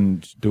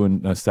 doing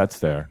sets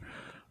there.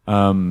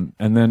 And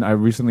then I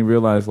recently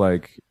realized,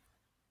 like,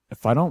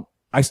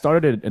 I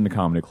started it in the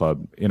comedy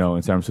club, in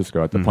San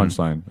Francisco at the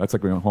Punchline. That's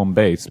like my home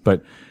base.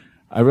 But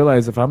I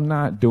realized if I'm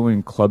not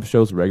doing club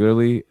shows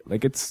regularly,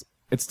 like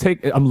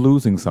I'm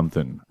losing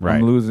something. Right.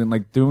 I'm losing,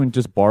 like, doing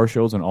just bar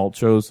shows and alt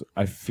shows.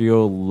 I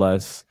feel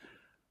less.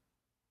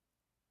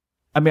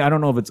 I mean, I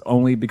don't know if it's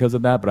only because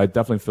of that, but I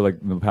definitely feel like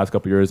in the past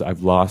couple of years,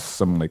 I've lost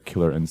some like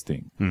killer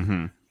instinct.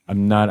 Mm-hmm.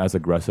 I'm not as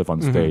aggressive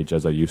on stage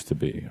as I used to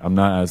be. I'm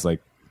not as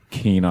like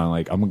keen on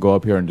like I'm gonna go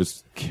up here and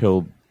just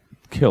kill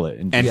it.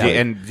 And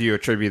And do you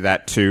attribute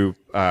that to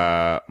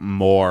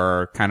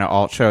more kind of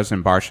alt shows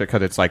and bar shows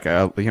because it's like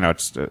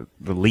it's the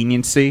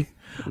leniency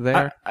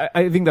there?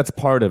 I think that's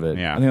part of it.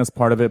 Yeah. I think that's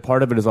part of it.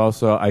 Part of it is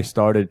also I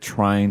started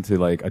trying to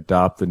like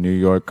adopt the New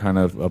York kind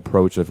of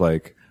approach of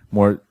like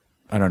more,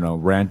 I don't know,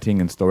 ranting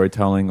and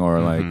storytelling or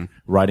like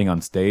writing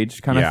on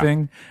stage kind of Yeah.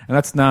 thing. And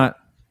that's not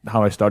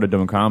how I started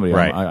doing comedy.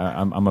 Right.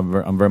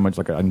 I'm very much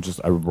like I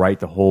write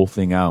the whole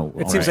thing out.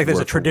 It seems like there's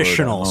a word for word at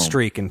traditional home.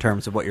 streak in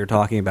terms of what you're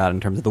talking about, in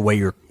terms of the way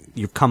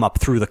you've come up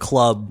through the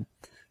club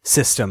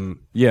system,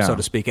 Yeah. so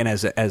to speak, and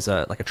as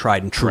a like a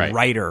tried and true Right.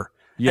 writer,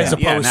 Yeah. as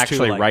opposed Yeah, and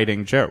actually to like,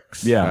 writing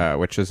jokes. Yeah.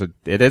 Which is it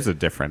is a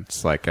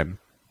difference. Like,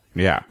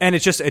 yeah. And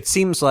it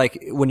seems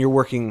like when you're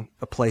working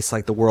a place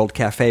like the World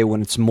Cafe,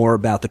 when it's more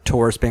about the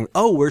tourists being,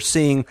 we're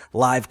seeing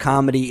live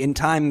comedy in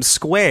Times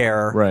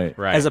Square, Right.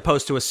 as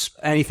opposed to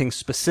anything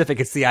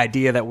specific. It's the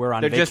idea that we're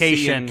on They're vacation.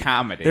 just seeing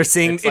comedy. They're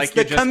seeing it's like the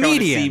you're just going to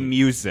comedian. see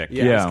music.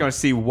 Yeah. You're just going to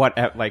see what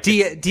like. Do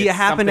you it's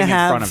happen to something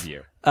have in front of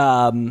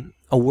you?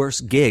 A worse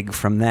gig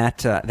from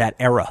that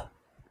era?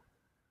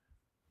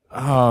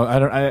 Oh,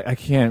 I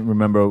can't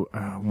remember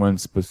one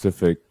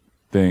specific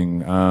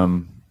thing.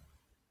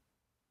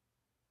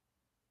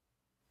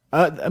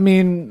 I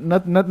mean,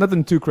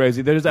 nothing too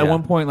crazy. There's at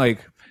one point,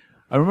 like,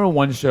 I remember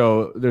one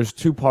show. There's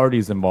two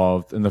parties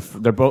involved, and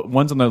they're both,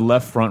 one's on the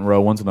left front row,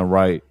 one's on the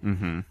right,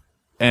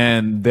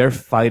 and they're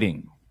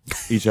fighting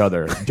each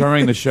other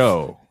during the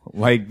show.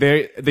 Like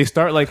they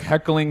start like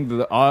heckling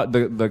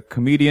the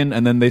comedian,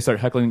 and then they start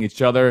heckling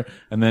each other,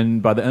 and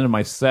then by the end of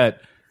my set,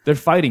 they're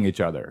fighting each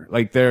other.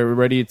 Like they're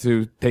ready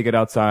to take it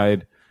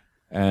outside.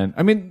 And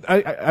I mean,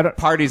 I don't.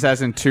 Parties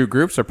as in two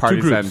groups, or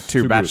parties groups. as in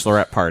two Two groups.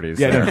 bachelorette parties?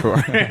 Yeah, who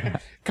are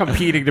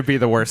competing to be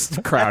the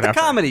worst crowd The ever.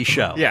 comedy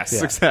show.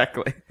 Yes,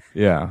 exactly.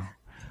 Yeah.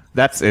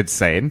 That's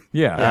insane.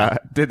 Yeah.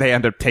 Did they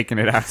end up taking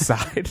it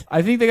outside?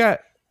 I think they got.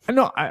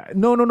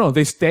 No.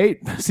 They stayed.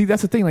 See,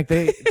 that's the thing. Like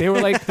they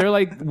were like, they're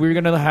like, we're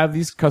gonna have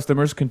these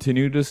customers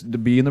continue to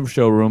be in the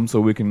showroom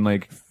so we can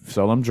like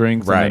sell them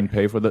drinks Right. and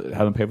then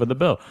have them pay for the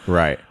bill.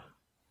 Right.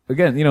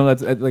 Again,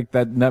 that's like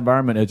that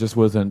environment. It just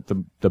wasn't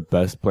the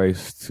best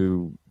place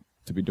to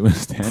be doing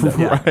stand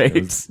up.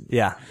 Right.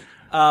 Yeah.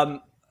 And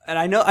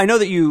I know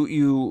that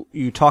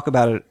you talk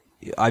about it.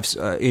 I've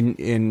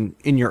in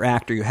your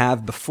act, or you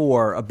have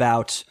before,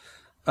 about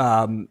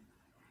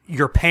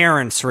your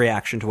parents'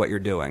 reaction to what you're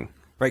doing,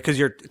 right? Because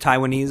you're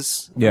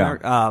Taiwanese.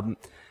 Yeah.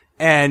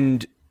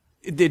 And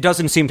it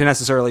doesn't seem to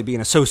necessarily be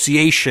an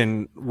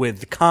association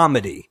with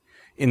comedy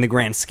in the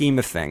grand scheme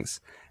of things.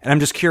 And I'm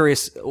just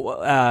curious,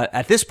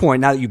 at this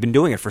point, now that you've been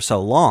doing it for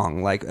so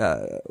long, like,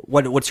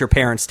 what's your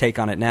parents' take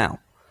on it now?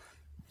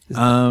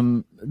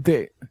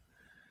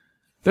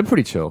 They're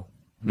pretty chill.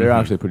 They're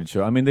actually pretty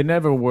chill. I mean, they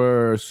never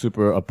were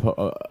super.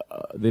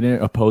 They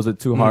didn't oppose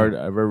it too hard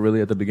ever, really,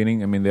 at the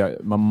beginning. I mean,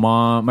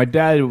 my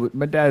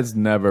dad's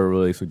never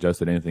really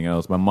suggested anything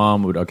else. My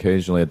mom would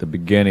occasionally, at the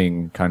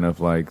beginning, kind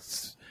of like.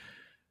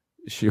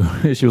 She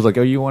was like,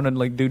 oh, you want to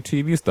like do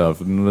TV stuff,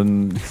 and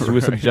then she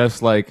would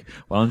suggest like,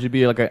 why don't you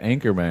be like an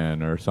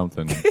anchorman or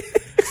something?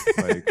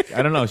 Like,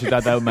 I don't know. She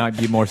thought that might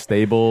be more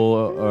stable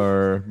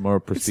or more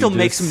prestigious. Still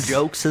make some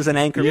jokes as an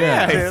anchor.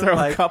 Yeah, Throw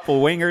like, a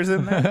couple wingers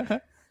in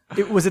there.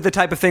 was it the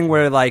type of thing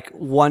where, like,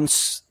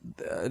 once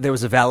there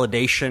was a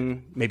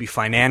validation, maybe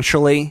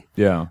financially,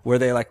 Yeah. where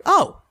they're like,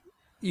 oh,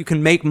 you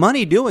can make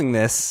money doing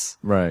this.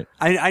 Right.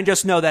 I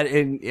just know that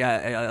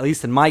at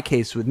least in my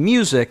case with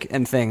music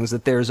and things,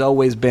 that there's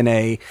always been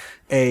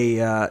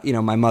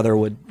my mother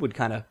would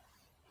kind of,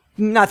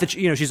 not that,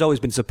 she's always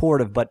been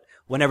supportive, but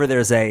whenever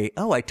there's I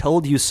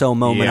told you so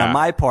moment Yeah. on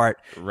my part,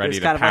 Ready it's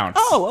to kind pounce.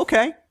 of like, oh,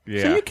 okay.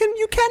 Yeah. So you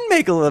can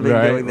make a living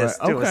doing this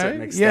to a Okay.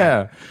 certain extent.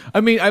 Yeah. I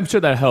mean, I'm sure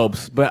that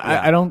helps, but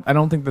I don't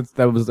think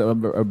that was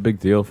a big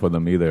deal for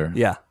them either.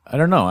 Yeah. I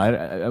don't know.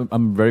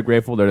 I'm very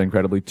grateful. They're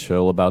incredibly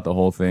chill about the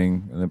whole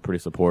thing, and they're pretty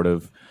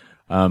supportive.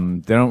 They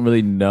don't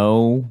really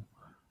know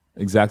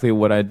exactly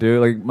what I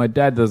do. Like my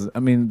dad does. I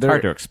mean, they're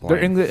hard to explain.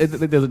 Their English,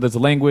 there's a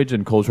language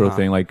and cultural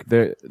thing. Like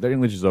their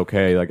English is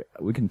okay. Like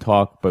we can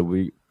talk, but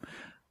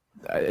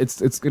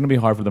it's going to be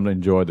hard for them to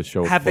enjoy the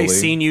show. Have they fully.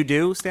 seen you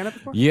do stand up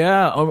before?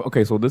 Yeah. Oh,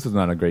 okay. So this is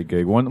not a great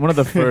gig. One of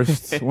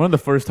the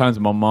first times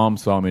my mom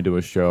saw me do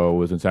a show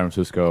was in San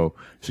Francisco.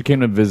 She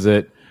came to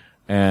visit,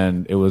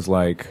 and it was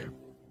like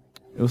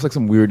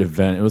some weird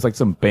event. It was like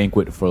some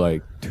banquet for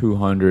like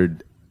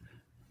 200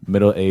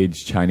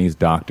 middle-aged Chinese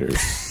doctors.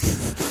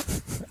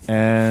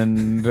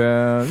 And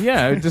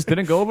it just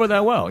didn't go over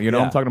that well. Yeah.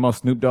 I'm talking about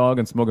Snoop Dogg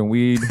and smoking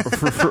weed,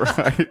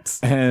 Right.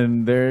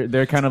 and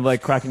they're kind of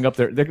like cracking up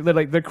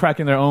they're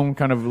cracking their own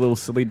kind of little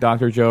silly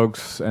doctor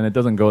jokes, and it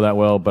doesn't go that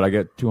well. But I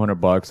get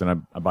 $200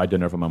 and I buy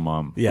dinner for my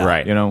mom. Yeah.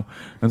 Right.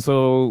 And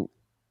so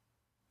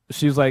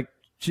she's like,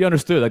 she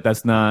understood like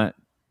that's not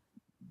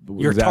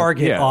Your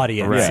target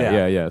audience. Right.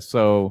 Yeah. Yeah.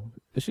 So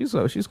she's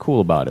cool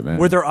about it, man.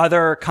 Were there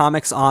other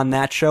comics on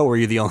that show, or were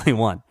you the only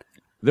one?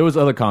 There was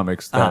other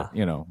comics that,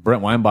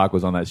 Brent Weinbach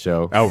was on that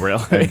show. Oh,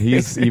 really? And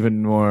he's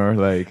even more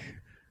like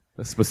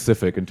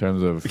specific in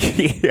terms of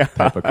Yeah.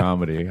 type of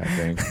comedy, I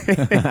think.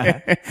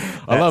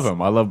 I love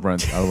him. I love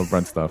Brent. I love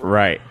Brent stuff.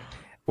 Right.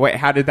 Wait,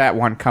 how did that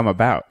one come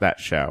about, that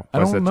show? I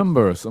don't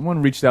remember.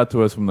 Someone reached out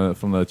to us from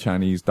the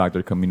Chinese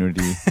doctor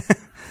community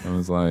and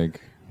was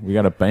like, we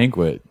got a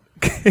banquet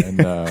and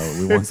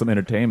we want some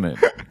entertainment.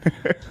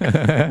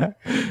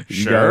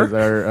 You guys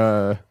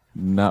are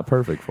not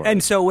perfect for it.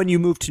 And so when you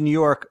moved to New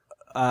York,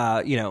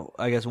 I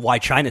guess, why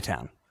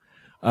Chinatown?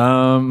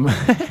 I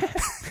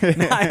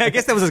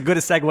guess that was as good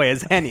a segue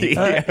as any.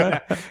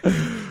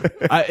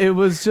 It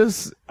was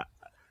just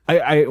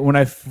when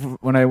I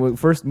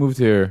first moved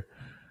here,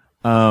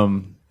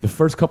 the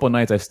first couple of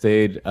nights I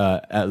stayed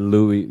at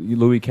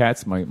Louis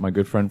Katz, my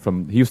good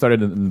friend he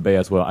started in the Bay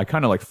as well. I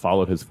kind of like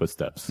followed his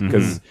footsteps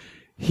because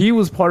he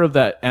was part of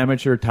that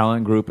amateur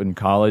talent group in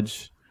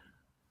college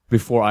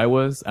before I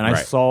was, and I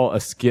Right. saw a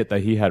skit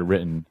that he had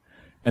written,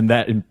 and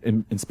that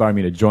inspired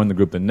me to join the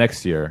group the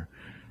next year.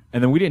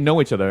 And then we didn't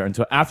know each other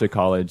until after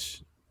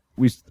college.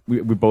 We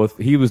both,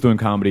 he was doing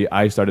comedy,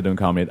 I started doing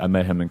comedy, I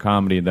met him in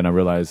comedy, and then I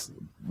realized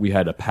we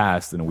had a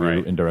past in a weird,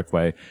 Right. indirect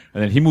way.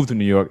 And then he moved to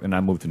New York, and I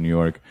moved to New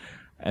York.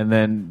 And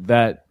then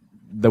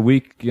the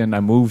weekend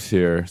I moved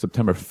here,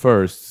 September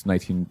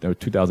 1st,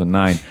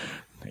 2009.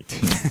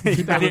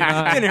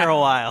 Been here a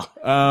while.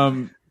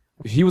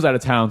 He was out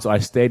of town, so I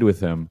stayed with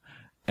him.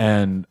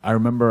 And I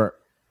remember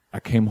I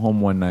came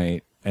home one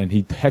night, and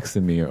he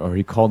texted me, or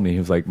he called me. He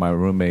was like, my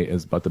roommate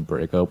is about to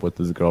break up with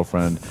his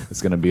girlfriend.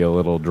 It's going to be a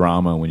little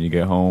drama when you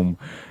get home.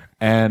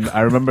 And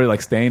I remember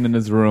like staying in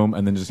his room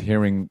and then just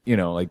hearing,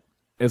 like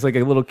it's like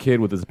a little kid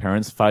with his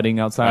parents fighting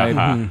outside.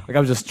 Like I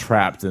was just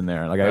trapped in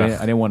there. Like I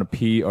didn't want to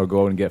pee or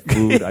go and get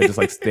food. I just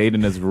like stayed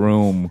in his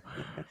room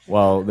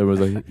while there was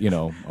a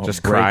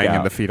Just crying in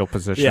breakout. the fetal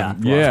position. Yeah.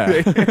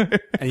 Yeah.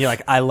 And you're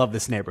like, I love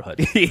this neighborhood.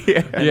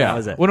 Yeah. And that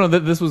was it. Well, no,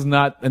 this was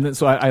not. And then,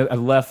 so I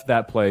left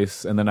that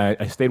place, and then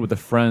I stayed with a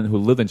friend who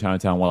lived in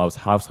Chinatown while I was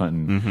house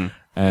hunting,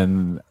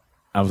 and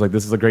I was like,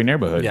 this is a great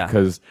neighborhood Yeah.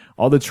 because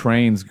all the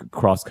trains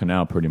cross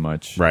canal pretty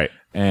much. Right.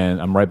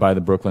 And I'm right by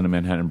the Brooklyn and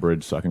Manhattan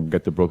Bridge, so I can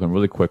get to Brooklyn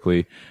really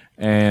quickly.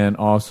 And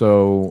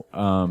also,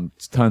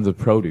 tons of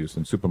produce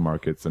and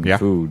supermarkets and Yeah.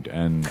 food.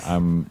 And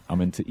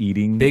I'm into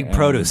eating. Big and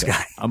produce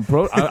guy. I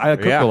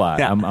cook Yeah. a lot.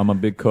 Yeah. I'm a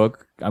big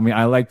cook. I mean,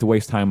 I like to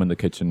waste time in the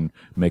kitchen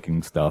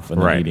making stuff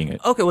and then Right. eating it.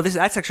 Okay, well, that's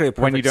actually a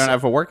perfect When you don't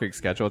have a working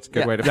schedule, it's a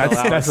good Yeah. way to fill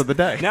hours of the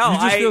day. No, You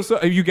just feel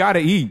so. You gotta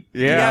eat.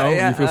 Yeah. You know?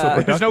 Yeah, You feel so yeah,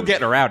 productive. There's no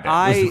getting around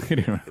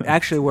it.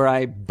 actually, where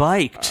I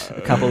biked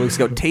a couple of weeks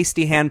ago,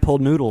 Tasty Hand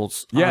Pulled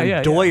Noodles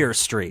on Doyer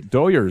Street.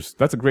 Doyers.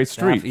 That's a great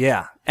street.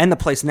 Yeah, and the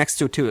place next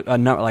to it too,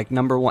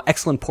 number one,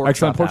 excellent pork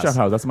Excellent chop pork house.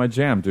 chop house. That's my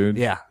jam, dude.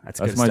 Yeah, that's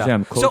That's good my stuff.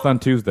 jam. Closed So- on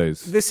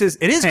Tuesdays. It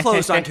is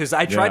closed on Tuesday.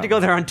 I tried Yeah. to go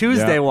there on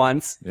Tuesday Yeah.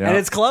 once, Yeah. and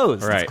it's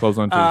closed. Right. It's closed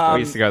on Tuesday. We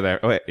used to go there.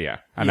 Wait, yeah.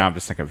 And now I'm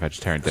just thinking of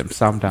vegetarian dim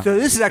sum. So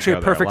this is actually a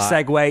Go there perfect lot.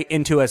 segue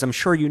into, as I'm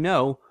sure you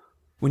know,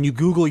 when you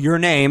Google your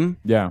name,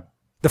 Yeah.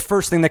 the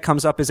first thing that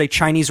comes up is a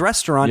Chinese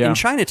restaurant Yeah. in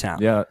Chinatown.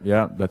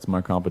 Yeah. That's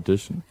my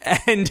competition.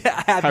 And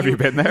have you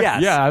been there?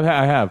 Yes. Yeah,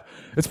 I have.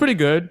 It's pretty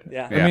good.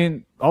 Yeah. I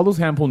mean, all those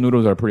hand pulled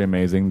noodles are pretty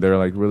amazing. They're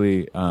like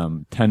really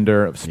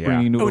tender, springy Yeah.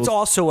 Oh, noodles. it's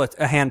also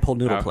a hand pulled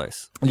noodle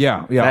place.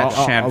 yeah. That A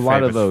Shan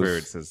lot of Famous those.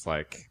 Foods is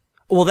like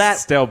Well, that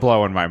still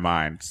blowing my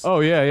mind.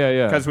 Oh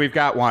yeah. Because we've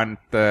got one,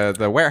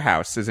 the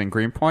warehouse is in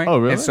Greenpoint. Oh,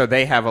 really? And so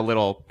they have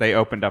they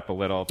opened up a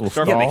little store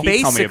stall? that he told me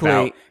Basically,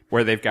 about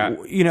where they've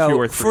got you 2 know,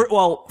 or 3.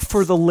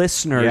 for the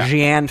listener, Yeah.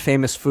 Jian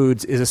Famous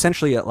Foods is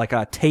essentially like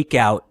a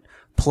takeout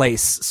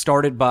place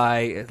started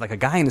by like a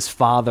guy and his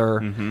father,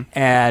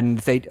 and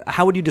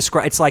how would you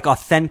describe? It's like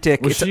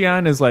authentic. Well, It's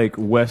Xi'an is like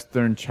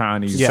Western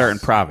Chinese, Certain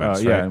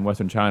province, yeah, right? in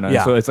Western China.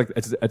 Yeah. So it's like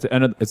it's at the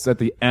end. It's at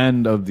the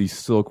end of the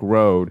Silk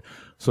Road.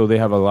 So they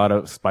have a lot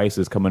of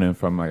spices coming in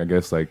from, like, I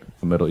guess, like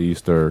the Middle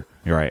East or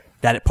You're right.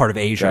 that part of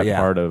Asia, that yeah.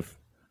 part of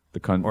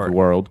the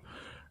world,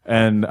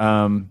 and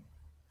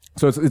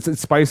so it's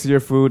spicier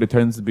food. It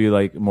tends to be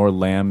like more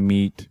lamb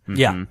meat.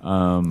 Yeah.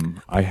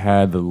 I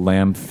had the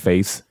lamb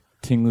face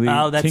tingly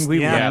yeah.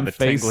 lamb the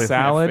face tingly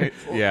salad.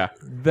 Yeah.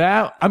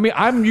 That, I mean,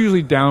 I'm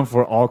usually down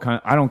for all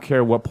kind. I don't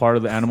care what part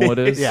of the animal it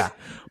is. Yeah.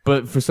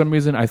 But for some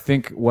reason, I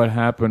think what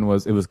happened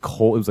was it was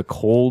cold. It was a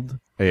cold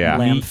Yeah.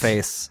 Lamb meat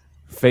face.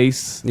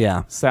 face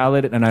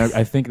salad, and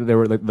I think they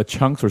were like the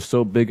chunks were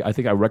so big. I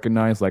think I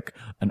recognized like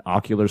an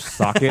ocular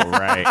socket.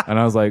 Right. And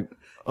I was like,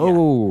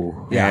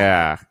 oh,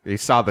 Yeah. You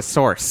saw the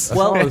source.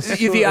 Well, Oh, it's so-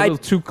 the a little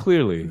too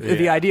clearly.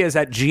 The idea is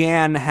that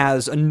Jian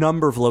has a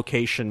number of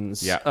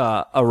locations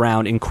Yeah.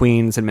 around in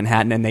Queens and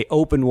Manhattan, and they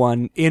opened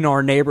one in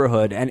our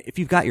neighborhood. And if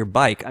you've got your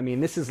bike, I mean,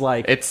 this is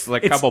like It's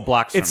like a couple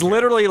blocks It's from here.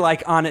 literally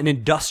like on an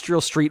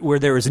industrial street where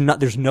there's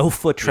no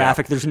foot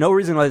traffic. There's no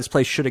reason why this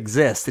place should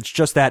exist. It's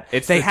just that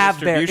It's they the have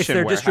their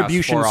distribution warehouse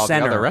distribution for all the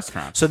center. other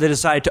restaurants. So they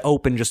decided to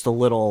open just a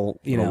little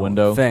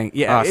window? thing.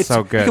 Yeah, Oh, it's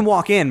so good. You can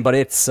walk in, but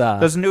it's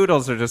Those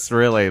noodles are just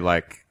really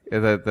like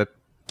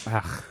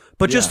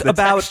but just the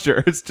about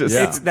texture. It's just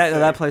It's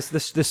that place.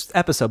 This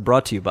episode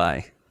brought to you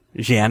by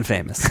Jian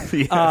Famous.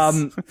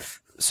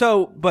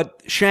 Yes.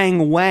 But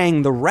Shang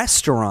Wang, the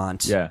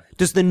restaurant. Yeah.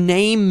 Does the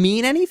name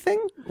mean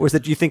anything, or is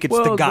it? Do you think it's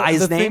the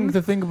guy's name?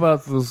 The thing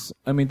about this,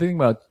 I mean, thinking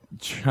about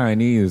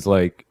Chinese,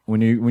 like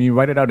when you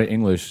write it out in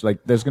English, like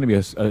there's going to be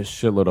a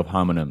shitload of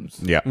homonyms.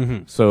 Yeah.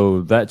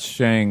 So that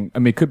Shang, I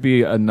mean, it could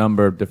be a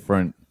number of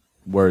different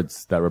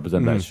words that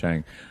represent that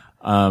Shang.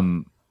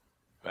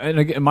 And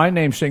again, my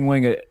name Shang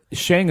Wang.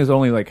 Shang is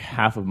only like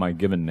half of my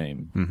given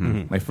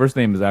name. My first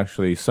name is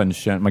actually Sun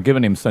Shen. My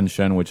given name is Sun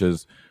Shen, which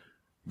is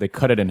they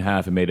cut it in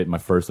half and made it my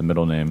first and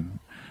middle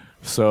name.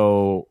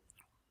 So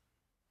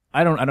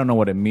I don't know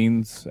what it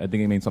means. I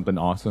think it means something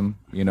awesome,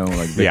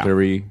 like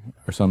victory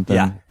or something.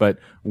 Yeah. But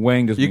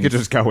Wang just You means, could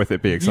just go with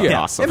it being something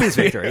yeah, awesome. It means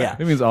victory. Yeah.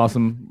 it means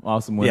awesome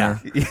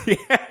winner.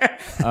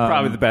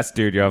 Probably the best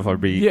dude you ever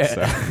meet. Yeah.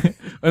 So.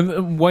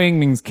 And Wang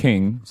means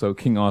king, so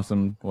King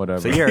Awesome,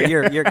 whatever. So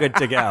you're good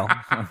to go.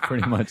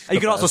 pretty much. You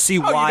can also see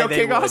why they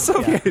King would.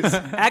 Awesome?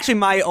 Yeah. Actually,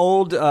 my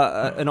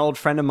an old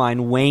friend of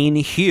mine, Wayne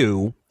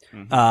Hugh,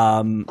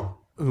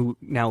 who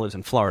now lives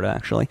in Florida,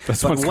 actually.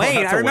 what's But going Wayne,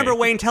 on to I remember Wayne.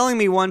 Wayne telling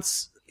me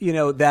once,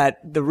 that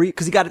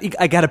because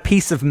I got a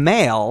piece of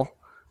mail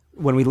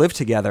when we lived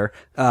together,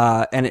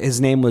 and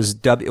his name was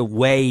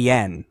Wei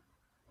Yen.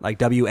 Like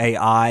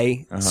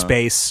WAI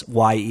space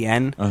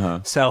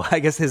YEN. So I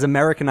guess his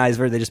Americanized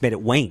version, they just made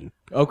it Wayne,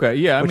 Okay,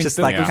 yeah. I which mean, is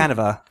like still- kind of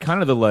a kind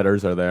of the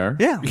letters are there.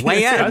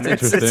 Wei Yen.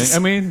 That's interesting. I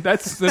mean,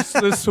 that's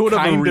sort of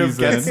a Kind of reason.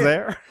 gets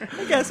there.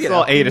 I guess It's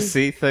all A to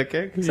C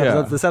thinking.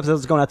 Yeah. This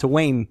episode's going out to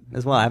Wayne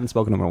as well. I haven't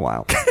spoken to him in a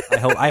while.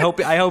 I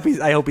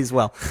hope he's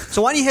well.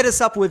 So why don't you hit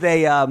us up with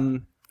a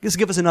just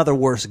give us another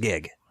worse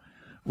gig.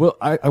 Well,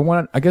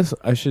 I guess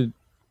I should.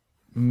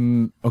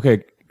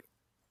 Okay,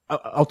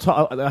 I'll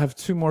talk. I have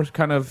two more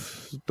kind of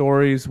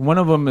stories. One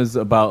of them is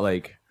about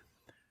like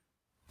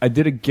I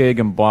did a gig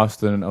in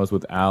Boston. I was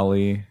with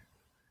Ali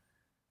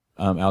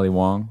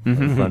Wong, a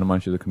friend of mine.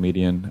 She's a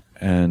comedian,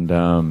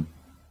 and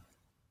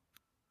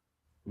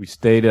we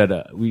stayed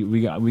at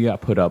we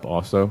got put up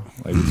also.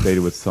 Like we stayed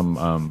with some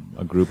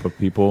a group of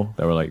people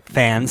that were like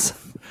Fans.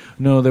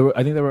 No, they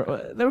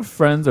were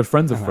friends or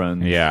friends of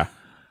friends. Yeah.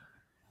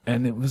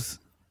 And it was.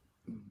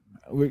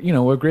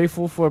 We're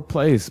grateful for a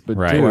place, but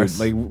Right. dude,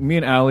 like me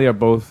and Ali are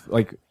both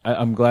like.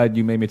 I'm glad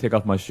you made me take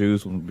off my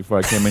shoes before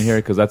I came in here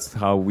because that's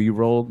how we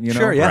roll. You know,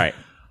 Sure, yeah. Right.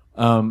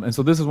 And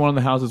so this is one of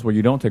the houses where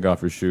you don't take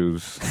off your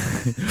shoes.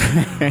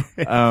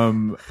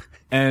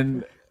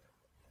 And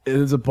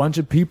there's a bunch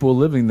of people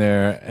living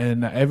there,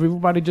 and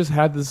everybody just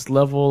had this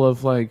level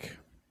of like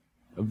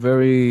a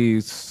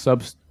very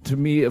to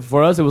me,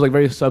 for us, it was like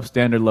very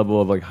substandard level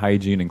of like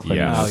hygiene and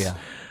cleanliness. Yes. Oh yeah.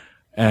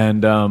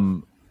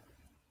 And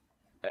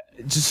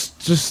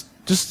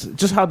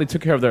just how they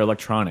took care of their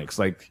electronics,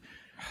 like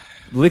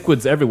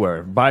liquids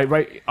everywhere,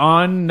 right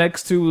on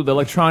next to the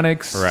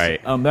electronics.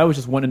 Right. That was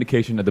just one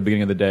indication at the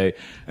beginning of the day,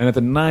 and at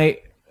the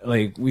night,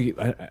 like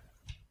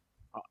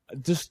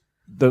just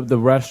the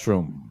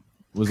restroom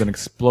was an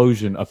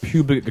explosion, a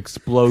pubic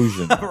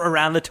explosion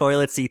Around the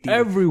toilet seat.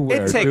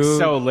 everywhere. It takes dude.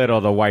 so little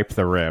to wipe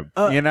the rib,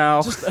 you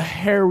know? Just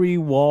hairy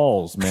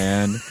walls,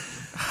 man.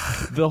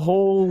 The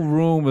whole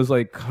room was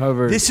like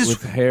covered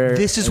with hair.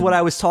 This is what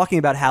I was talking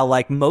about. How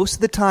like most of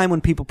the time when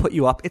people put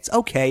you up, it's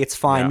okay, it's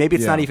fine. Yeah. Maybe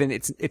it's Yeah. not even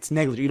it's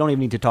negligent. You don't even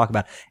need to talk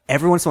about it.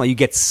 Every once in a while, you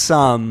get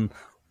some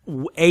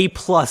A+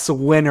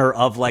 winner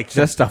of like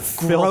Just a the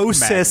filth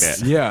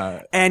grossest. magnet.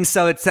 Yeah. And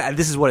so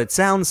this is what it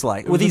sounds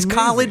like. Were was these amazing.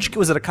 college?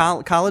 Was it a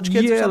college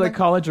kids? or Yeah, something? like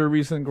college or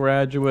recent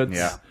graduates.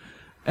 Yeah.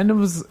 And it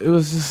was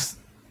just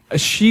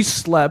she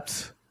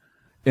slept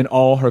in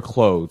all her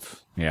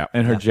clothes. Yeah.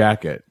 And her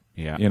jacket.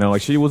 Yeah. You know,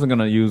 like she wasn't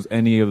gonna use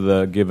any of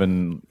the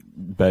given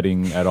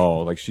bedding at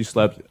all. Like she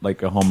slept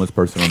like a homeless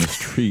person on the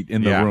street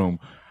in the Yeah. room.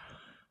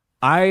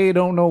 I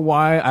don't know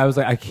why. I was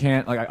like, I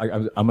can't. Like,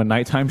 I'm a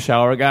nighttime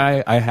shower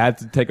guy. I had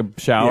to take a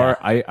shower.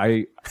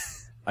 I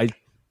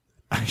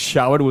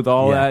showered with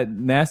all Yeah. that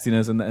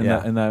nastiness in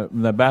Yeah.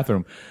 that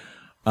bathroom.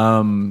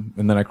 And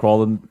then I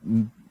crawled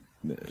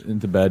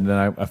into bed, and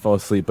then I fell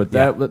asleep. But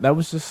that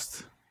was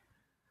just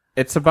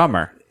It's a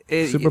bummer.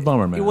 super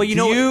bummer, man. Well, you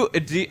know,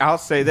 I'll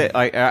say that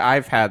like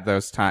I've had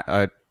those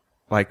times,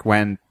 like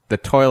when the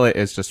toilet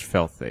is just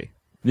filthy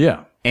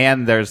yeah.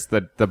 and there's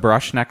the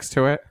brush next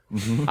to it.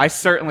 I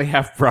certainly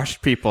have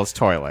brushed people's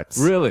toilets.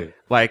 Really?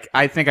 Like,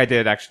 I think I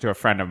did actually to a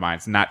friend of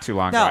mine's not too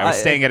long ago. No, I was I-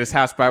 staying at his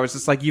house, but I was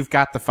just like, you've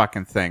got the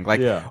fucking thing.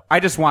 Like, Yeah.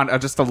 I just want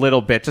just a little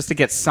bit just to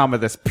get some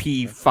of this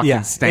pee fucking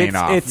Yeah, stain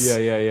it's- off. it's-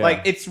 Yeah.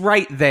 Like, it's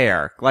right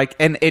there. Like,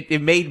 and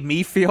it made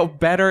me feel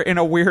better in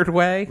a weird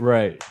way.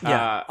 right.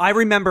 yeah. I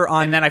remember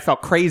on And then I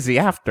felt crazy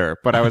after,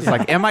 but I was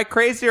like, am I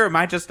crazy or am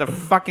I just a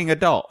fucking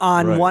adult?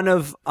 on Right. one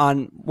of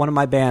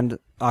my band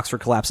Oxford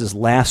Collapse's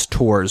last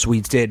tours, we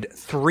did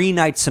 3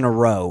 nights in a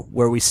row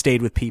where we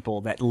stayed with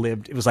people that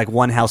lived. It was like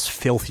one house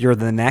filthier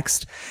than the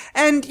next,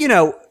 and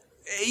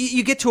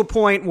you get to a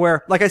point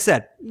where, like I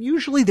said,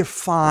 usually they're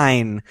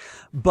fine,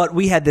 but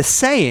we had this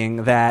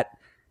saying that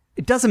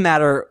it doesn't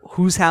matter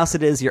whose house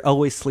it is, you're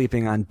always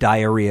sleeping on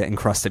diarrhea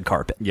encrusted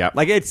carpet. Yep.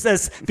 Like it's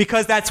this,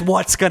 because that's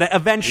what's gonna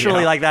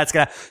eventually,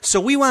 so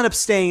we wound up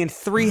staying in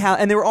 3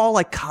 houses, and they were all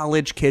like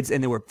college kids,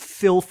 and they were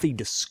filthy,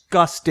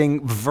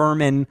 disgusting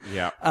vermin.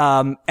 Yeah.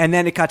 And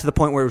then it got to the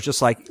point where it was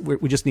just like,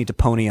 we just need to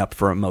pony up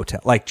for a motel,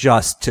 like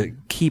just to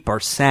keep our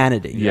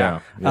sanity.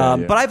 Yeah.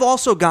 But I've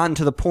also gotten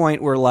to the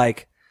point where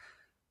like,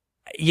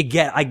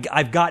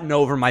 I've gotten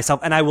over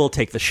myself, and I will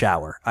take the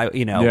shower,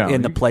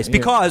 in the place,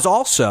 because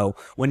also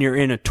when you're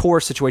in a tour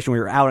situation where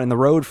you're out on the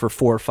road for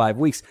 4 or 5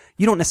 weeks,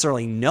 you don't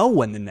necessarily know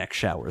when the next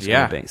shower is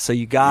Yeah. going to be. So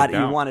you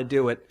don't. want to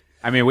do it.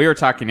 I mean, we were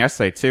talking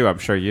yesterday too. I'm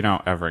sure you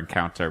don't ever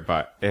encounter,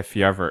 but if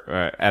you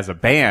ever, as a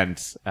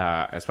band,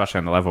 especially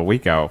on the level we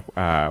go,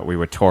 we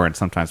would tour and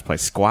sometimes play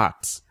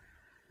squats.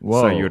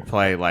 Whoa. So you would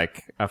play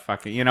like a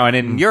fucking, and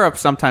in Europe,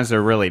 sometimes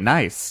they're really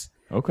nice.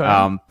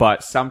 Okay.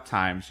 But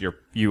sometimes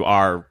you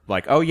are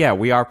like, oh yeah,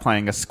 we are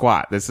playing a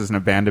squat. This is an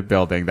abandoned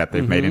building that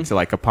they've made into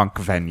like a punk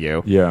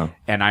venue. Yeah.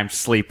 And I'm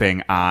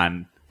sleeping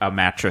on a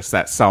mattress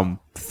that some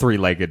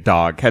 3-legged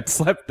dog had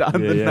slept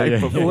on the night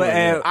before.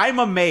 Well, I'm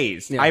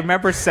amazed. I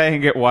remember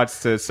saying it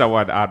once to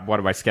someone on one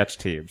of my sketch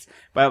teams,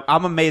 but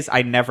I'm amazed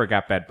I never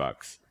got bed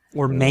bugs.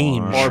 Or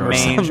mange. Or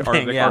mange,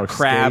 something, or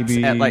crabs,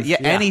 scabies.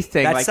 at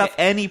anything, That like stuff- at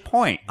any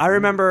point. I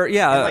remember, In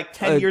like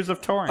 10 years of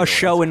touring. a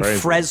show in crazy.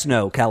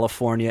 Fresno,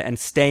 California, and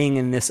staying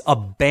in this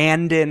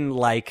abandoned,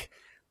 like,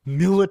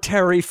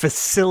 military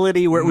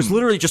facility where it was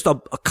literally just a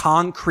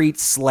concrete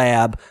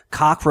slab,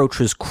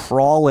 cockroaches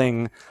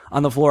crawling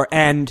on the floor,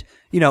 and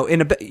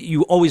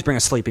you always bring a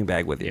sleeping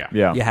bag with you. Yeah.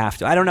 Yeah. You have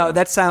to. I don't know.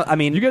 That sound. I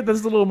mean, You get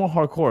that's a little more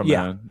hardcore,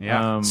 Yeah. man.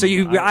 Yeah. so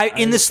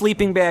in the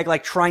sleeping bag,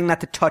 like trying not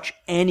to touch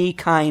any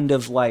kind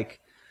of like.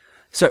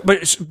 So,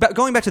 but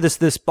going back to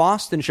this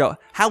Boston show,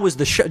 how was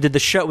the show?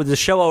 Was the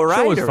show all right?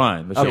 show was or-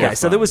 fine. The show okay, was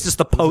so fine. there was just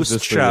the This is post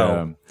just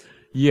show.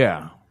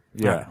 yeah.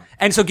 Yeah.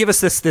 And so give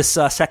us this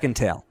second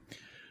tale.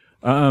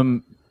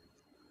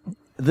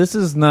 This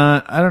is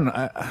not. I don't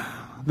know.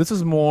 This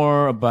is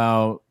more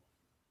about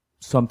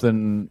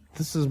something.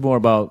 This is more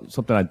about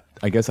something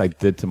I guess I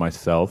did to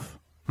myself.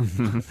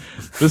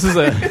 This is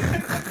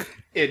a.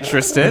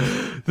 Interested.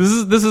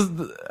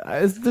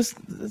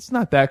 It's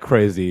not that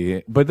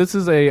crazy, but this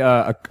is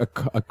a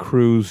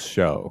cruise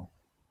show.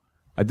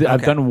 I've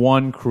done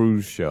one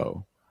cruise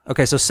show.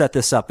 Okay, so set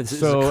this up. Is this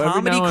So a every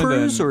comedy now and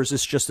cruise, then- or is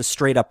this just a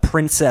straight up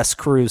princess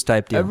cruise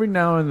type deal? Every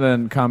now and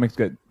then, comics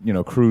get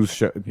cruise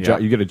show.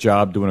 You get a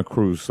job doing a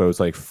cruise, so it's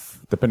like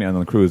depending on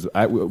the cruise.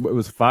 It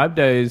was 5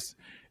 days.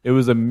 It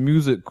was a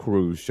music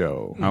cruise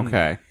show.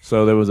 Okay.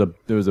 So there was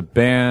a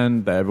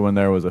band that everyone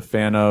there was a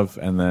fan of,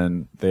 and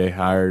then they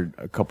hired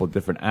a couple of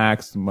different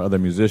acts, some other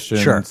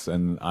musicians, Sure.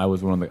 and I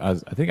was one of the. I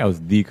think I was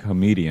the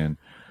comedian.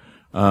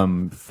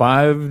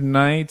 5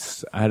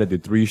 nights, I had to do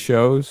 3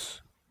 shows.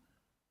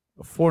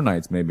 4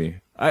 nights maybe.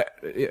 I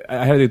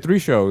had to do 3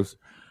 shows,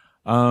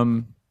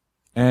 and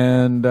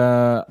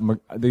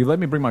they let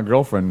me bring my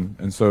girlfriend,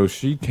 and so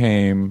she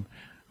came.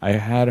 I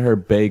had her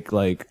bake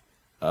like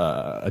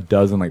a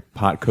dozen like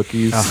pot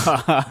cookies.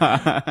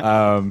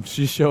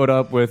 She showed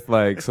up with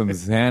like some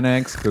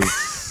Xanax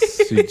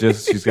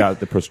because she's got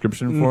the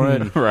prescription for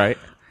it, Right.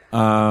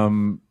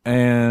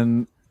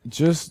 and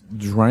just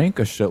drank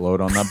a shitload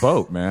on that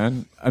boat,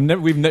 man.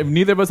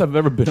 Neither of us have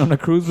ever been on a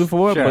cruise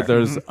before, but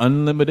there's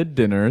unlimited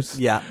dinners.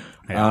 Yeah.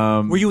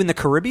 Were you in the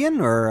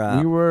Caribbean or?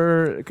 We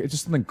were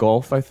just in the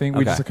Gulf, I think.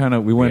 We Okay. just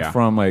we went Yeah.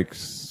 from like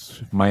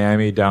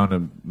Miami down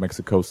to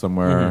Mexico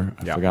somewhere.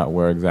 I Yeah. forgot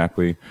where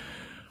exactly.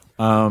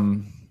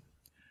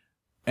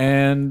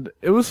 And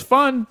it was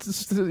fun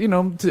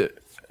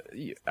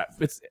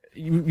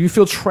you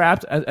feel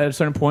trapped at a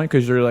certain point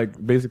because you're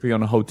like basically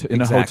on a hotel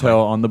Exactly. a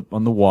hotel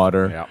on the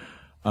water. Yeah.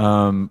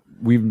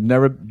 We've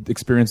never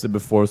experienced it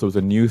before, so it was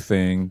a new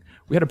thing.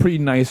 We had a pretty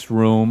nice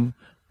room.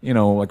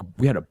 Like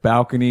we had a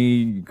balcony.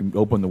 You can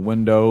open the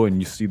window and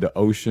you see the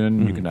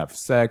ocean. You can have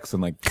sex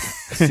and like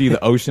see the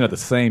ocean at the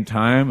same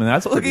time. And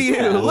that's Look at pretty you!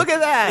 cool. Look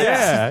at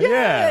that!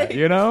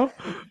 Yeah.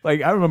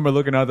 Like I remember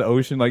looking out the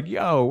ocean, like,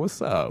 yo,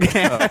 what's up?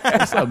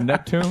 What's up,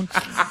 Neptune?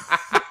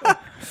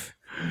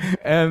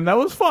 And that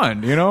was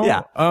fun,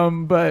 Yeah.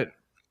 But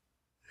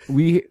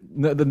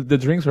the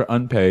drinks were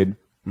unpaid.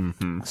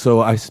 Mm-hmm. So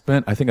I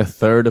spent, I think, a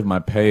third of my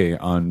pay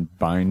on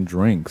buying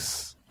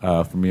drinks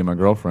for me and my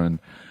girlfriend.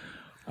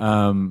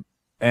 And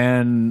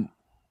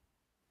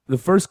the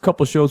first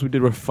couple shows we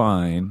did were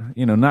fine.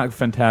 Not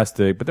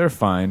fantastic, but they're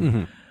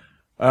fine.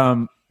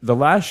 Mm-hmm. The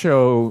last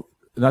show,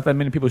 not that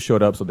many people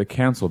showed up, so they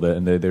canceled it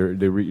and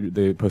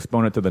they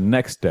postponed it to the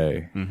next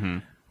day,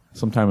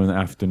 sometime in the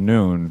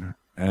afternoon.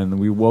 And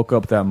we woke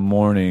up that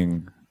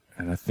morning.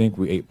 And I think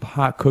we ate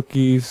pot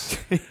cookies,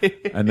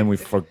 and then we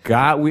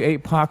forgot we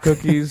ate pot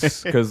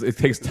cookies because it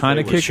takes time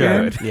to kick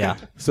in. Yeah.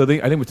 So I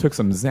think we took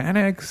some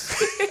Xanax,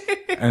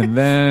 and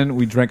then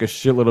we drank a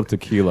shitload of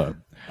tequila.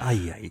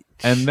 Ay.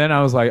 And then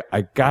I was like,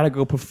 I gotta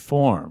go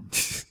perform.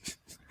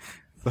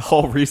 The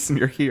whole reason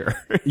you're here.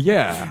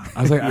 Yeah,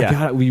 I was like,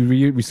 Yeah.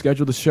 we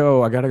scheduled the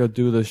show. I gotta go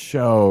do the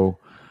show.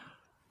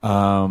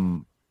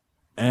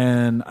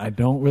 And I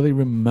don't really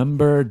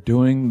remember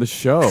doing the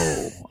show.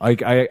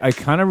 I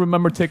kind of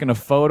remember taking a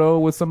photo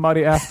with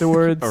somebody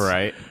afterwards. All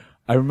right.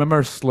 I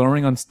remember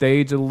slurring on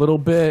stage a little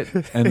bit,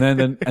 and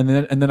then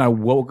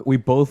we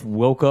both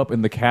woke up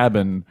in the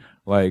cabin.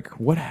 Like,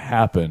 what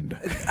happened?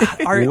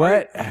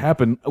 What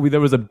happened?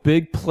 There was a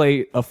big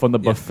plate from the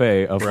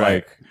buffet of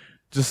Right.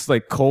 just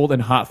like cold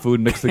and hot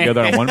food mixed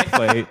together on one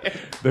plate.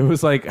 There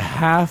was like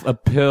half a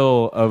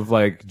pill of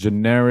like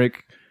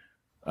generic,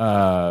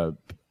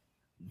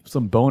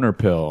 some boner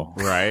pill.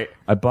 Right.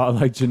 I bought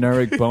like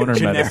generic boner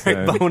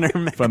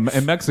medicine from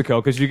in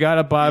Mexico because you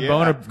gotta buy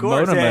boner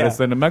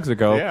medicine in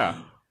Mexico. Yeah.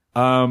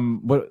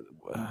 But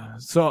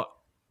so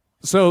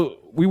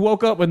we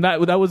woke up and that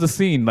was the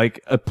scene,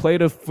 like a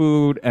plate of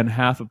food and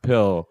half a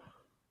pill,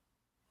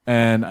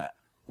 and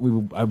we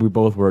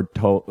both were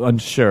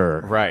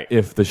unsure, Right.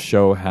 if the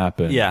show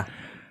happened. Yeah.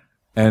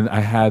 And I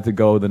had to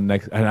go the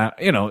next, and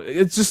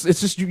it's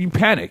just you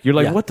panic. You're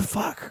like, Yeah. what the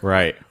fuck?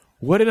 Right.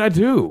 What did I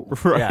do?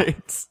 Right.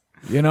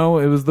 It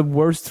was the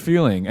worst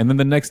feeling. And then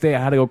the next day I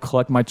had to go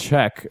collect my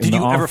check in Did the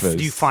you ever? office.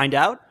 Do you find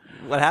out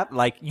what happened?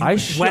 Like you I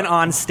went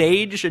on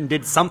stage and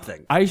did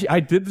something. I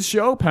did the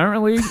show,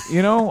 apparently.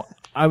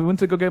 I went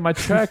to go get my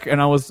check, and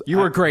I was... You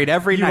were great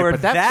every You night, were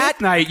but that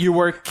fifth night you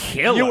were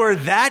killer. You were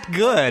that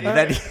good.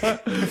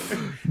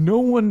 That No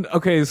one...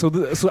 Okay, so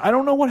I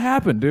don't know what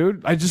happened,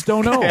 dude. I just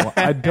don't know.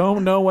 I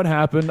don't know what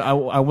happened. I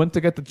went to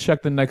get the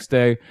check the next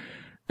day,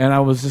 and I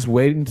was just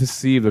waiting to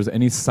see if there's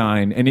any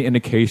sign, any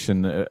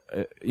indication,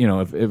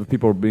 if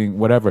people were being...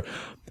 Whatever.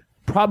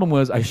 Problem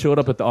was, I showed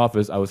up at the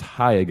office. I was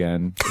high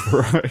again.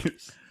 Right.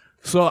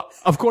 So,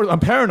 of course, I'm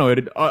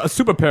paranoid,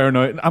 super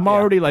paranoid. I'm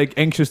already, like,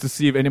 anxious to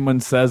see if anyone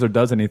says or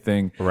does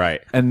anything.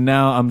 Right. And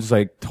now I'm just,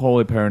 like,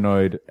 totally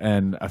paranoid.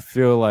 And I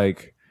feel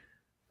like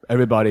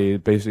everybody,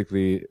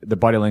 basically, the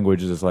body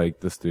language is just like,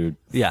 this dude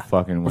Yeah.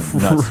 fucking went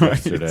nuts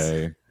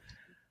yesterday.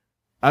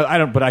 I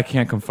don't, but I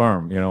can't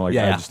confirm. I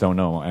Yeah. just don't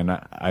know, and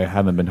I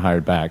haven't been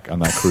hired back on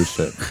that cruise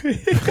ship.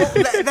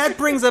 That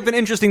brings up an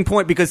interesting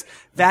point because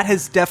that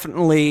has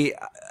definitely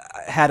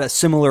had a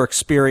similar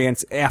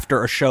experience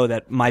after a show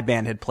that my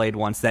band had played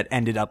once that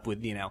ended up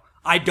with,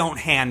 I don't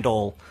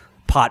handle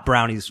pot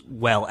brownies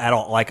well at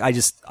all. Like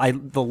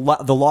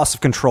the loss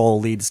of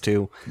control leads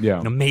to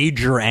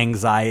major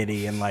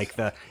anxiety and like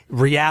the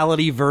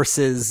reality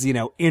versus,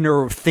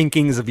 inner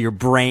thinkings of your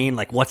brain,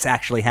 like what's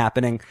actually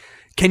happening.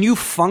 Can you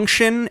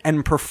function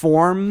and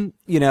perform,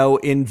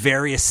 in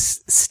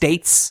various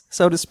states,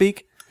 so to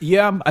speak?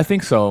 Yeah, I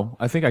think so.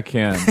 I think I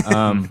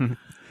can.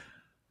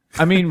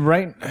 I mean,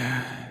 right.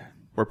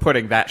 We're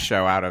putting that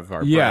show out of our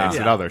brains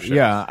and other shows.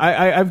 Yeah,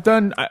 I've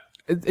done.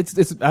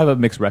 It's. I have a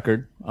mixed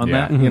record on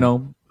that.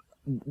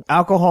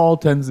 Alcohol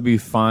tends to be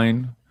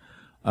fine.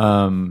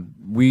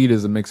 Weed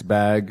is a mixed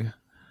bag.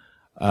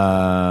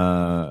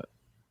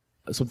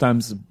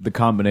 Sometimes the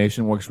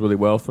combination works really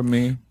well for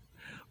me,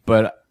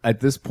 but at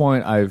this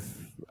point,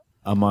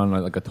 I'm on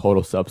like a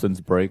total substance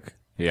break.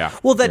 Yeah.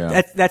 Well,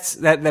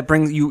 that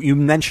brings you. You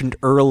mentioned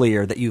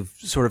earlier that you've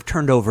sort of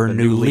turned over a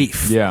new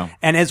leaf. Yeah.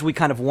 And as we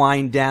kind of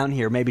wind down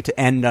here, maybe to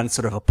end on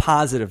sort of a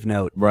positive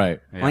note, Right.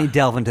 why don't you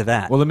delve into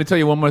that? Well, let me tell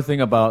you one more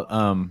thing about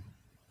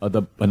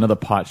another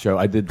pot show.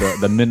 I did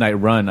the midnight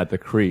run at the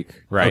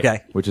creek. Right.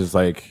 Okay. Which is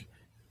like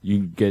you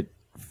get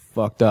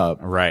fucked up.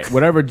 Right.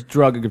 Whatever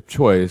drug of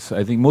choice.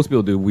 I think most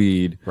people do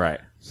weed. Right.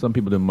 Some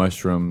people do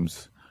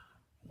mushrooms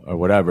or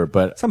whatever.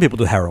 But Some people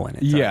do heroin.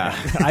 yeah,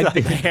 I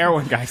think the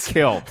heroin guy's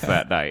killed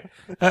that night.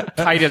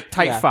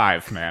 Tight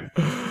 5, man.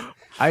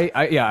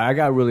 I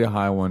got really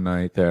high one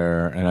night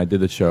there, and I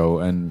did the show,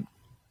 and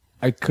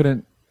I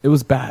couldn't. It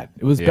was bad.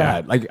 It was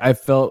bad. Like I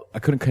felt I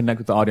couldn't connect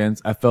with the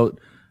audience. I felt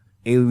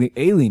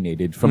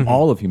alienated from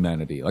all of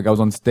humanity. Like I was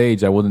on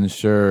stage, I wasn't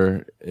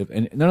sure if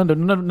and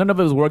none of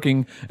it was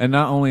working. And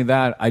not only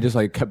that, I just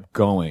like kept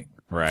going.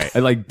 Right. I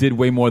like did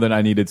way more than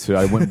I needed to.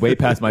 I went way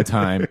past my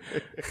time,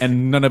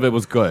 and none of it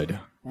was good.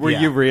 Were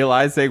you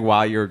realizing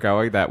while you were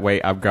going that,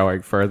 wait, I'm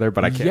going further,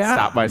 but I can't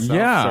stop myself?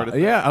 Yeah, sort of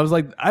thing? yeah. I was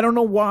like, I don't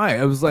know why.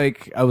 I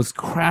was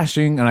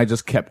crashing, and I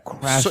just kept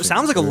crashing. So it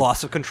sounds like a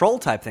loss of control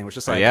type thing, which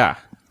is like, yeah.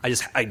 I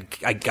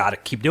gotta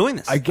keep doing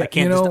this. I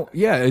can't.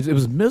 It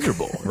was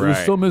miserable. It was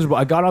Right. so miserable.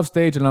 I got off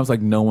stage and I was like,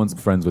 no one's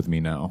friends with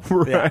me now.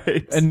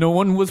 Right. And no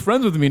one was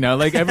friends with me now.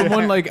 Like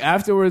everyone, like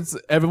afterwards,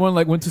 everyone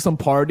like went to some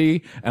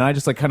party, and I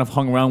just like kind of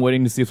hung around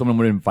waiting to see if someone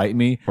would invite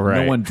me.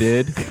 Right. No one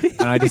did,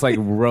 and I just like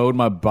rode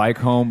my bike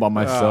home by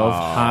myself,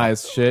 high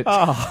as shit.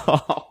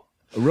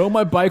 Rode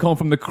my bike home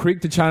from the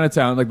creek to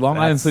Chinatown, like Long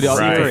Island City. I was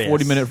there for a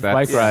serious. 40-minute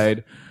bike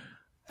ride.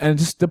 And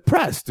just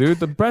depressed, dude.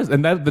 Depressed.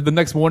 And that the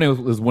next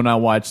morning was when I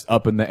watched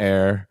Up in the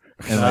Air,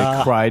 and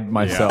I cried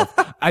myself.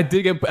 I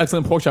did get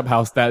Excellent Pork Chop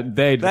House that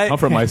day to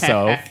comfort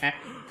myself.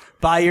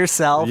 by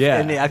yourself Yeah.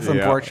 in the Excellent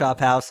Yeah. Pork Chop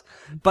House.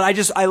 But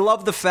I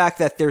love the fact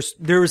that there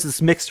was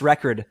this mixed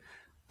record.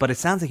 But it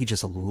sounds like you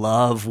just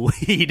love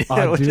weed.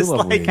 I do Just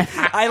love like, weed.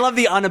 I love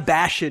the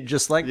unabashed,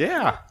 just like,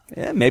 Yeah.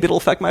 maybe it'll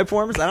affect my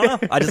performance. I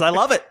don't know. I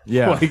love it.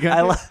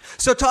 Yeah.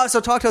 So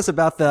talk to us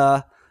about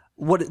the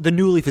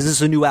New Leaf. Is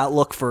this a new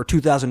outlook for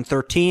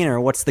 2013, or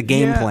what's the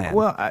game plan?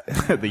 Well,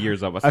 The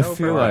year's almost I over.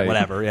 feel like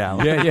Whatever.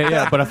 Yeah.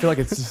 yeah. But I feel like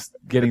it's just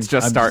getting. It's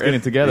just I'm starting.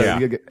 getting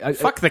together. Yeah.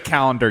 Fuck the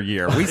calendar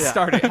year. We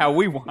started how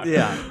we want.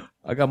 Yeah.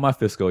 I got my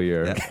fiscal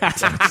year.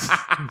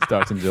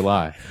 Starts in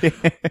July.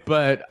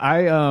 But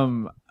I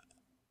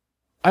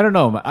don't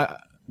know.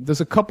 There's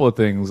a couple of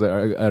things that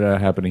are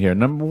happening here.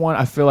 Number one,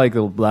 I feel like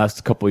the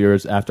last couple of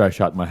years after I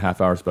shot my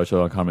half-hour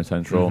special on Comedy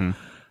Central,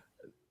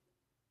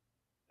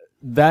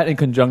 that in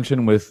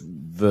conjunction with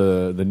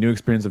the new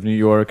experience of New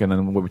York, and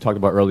then what we talked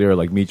about earlier,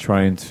 like me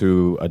trying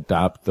to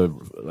adopt the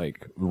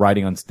like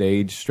writing on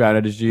stage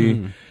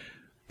strategy,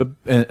 but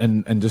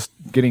and just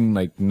getting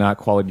like not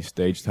quality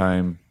stage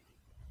time.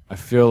 I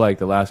feel like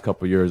the last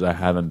couple of years I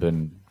haven't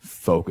been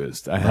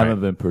focused. I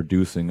haven't been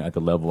producing at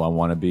the level I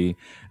want to be,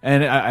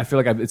 and I feel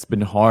like it's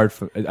been hard.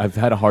 I've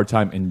had a hard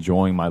time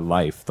enjoying my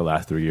life the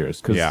last 3 years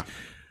because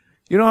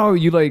you know how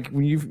you like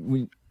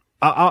when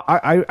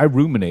I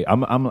ruminate.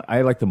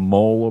 I like to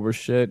mull over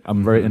shit.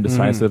 I'm very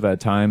indecisive at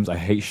times. I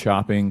hate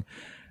shopping,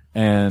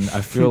 and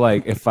I feel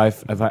like if I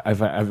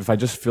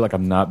just feel like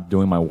I'm not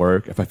doing my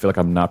work, if I feel like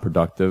I'm not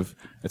productive,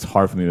 it's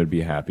hard for me to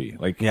be happy.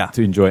 Like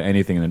to enjoy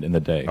anything in the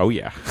day. Oh,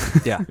 yeah.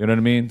 Yeah. You know what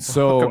I mean?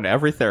 So Welcome to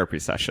every therapy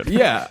session.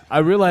 yeah, I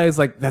realized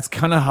like that's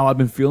kind of how I've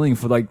been feeling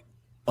for like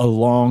a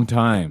long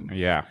time.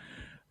 Yeah.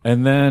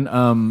 And then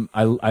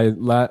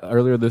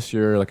earlier this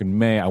year, like in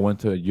May, I went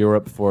to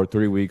Europe for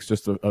 3 weeks,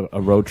 just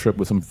a road trip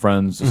with some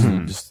friends,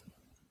 just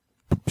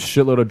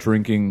shitload of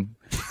drinking,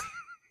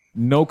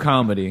 no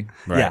comedy,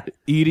 Yeah.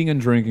 eating and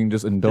drinking,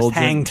 just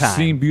indulging, hang time.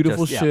 seeing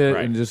beautiful Just- yeah, shit,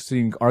 right. and just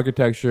seeing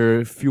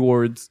architecture,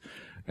 fjords,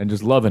 and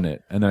just loving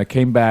it. And then I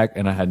came back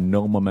and I had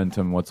no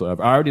momentum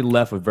whatsoever. I already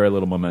left with very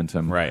little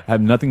momentum. Right. I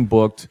had nothing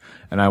booked,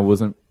 and I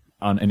wasn't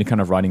on any kind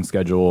of writing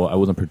schedule. I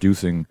wasn't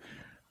producing.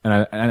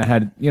 And I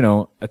had,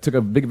 I took a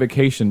big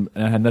vacation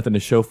and I had nothing to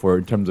show for it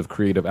in terms of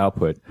creative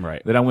output.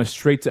 Right. Then I went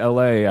straight to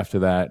LA after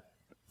that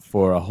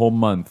for a whole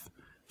month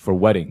for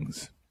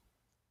weddings.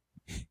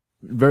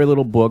 Very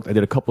little booked. I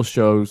did a couple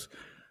shows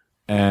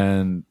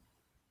and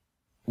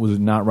was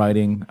not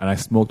writing, and I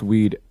smoked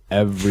weed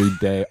every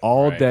day,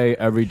 all day,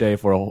 every day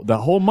for the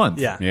whole month.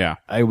 Yeah. Yeah.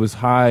 I was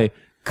high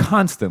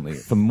constantly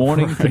from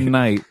morning to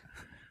night.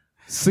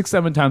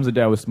 6-7 times a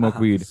day I would smoke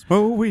weed.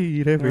 Smoke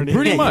weed every day.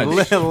 Pretty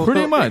much.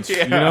 Pretty much.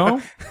 Yeah. You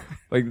know?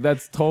 Like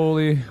that's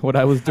totally what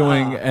I was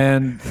doing.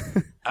 And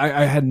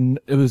I had,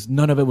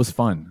 none of it was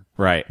fun.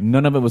 Right.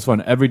 None of it was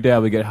fun. Every day I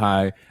would get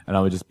high and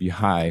I would just be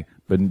high,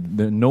 but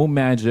no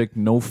magic,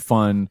 no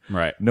fun,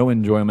 Right. no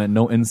enjoyment,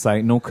 no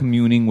insight, no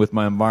communing with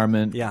my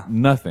environment. Yeah.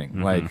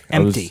 Nothing. Like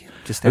Empty.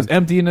 Just it was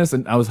emptiness,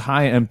 and I was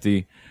high and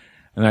empty.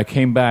 And I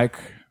came back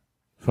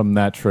from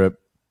that trip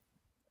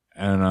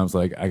and I was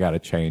like, I gotta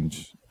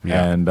change.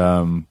 Yeah. And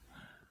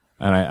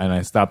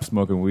I stopped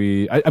smoking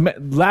weed.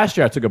 Last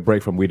year I took a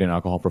break from weed and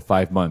alcohol for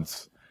 5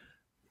 months,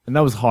 and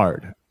that was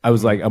hard. I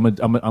was like, I'm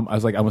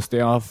gonna stay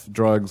off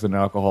drugs and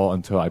alcohol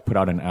until I put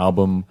out an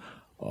album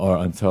or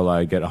until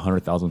I get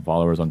 100,000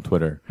 followers on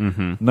Twitter.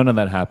 Mm-hmm. None of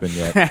that happened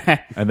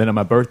yet. And then on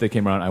my birthday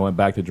came around, I went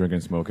back to drinking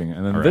and smoking.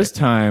 And then this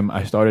time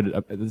I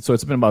started. So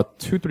it's been about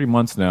 2-3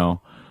 months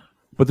now,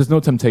 but there's no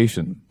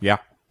temptation. Yeah.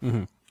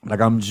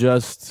 Like I'm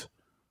just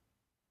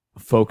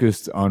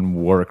focused on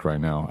work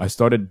right now. I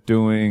started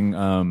doing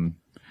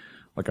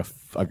like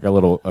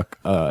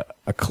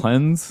a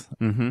cleanse.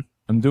 Mm-hmm.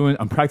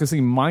 I'm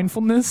practicing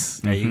mindfulness.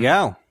 There you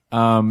go.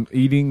 I'm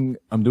doing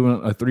a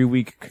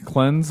 3-week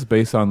cleanse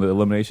based on the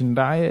elimination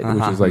diet,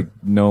 which is like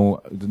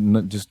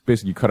just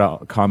basically you cut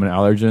out common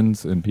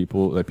allergens and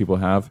that people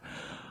have.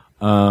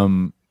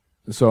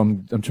 So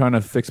I'm trying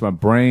to fix my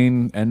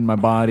brain and my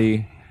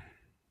body,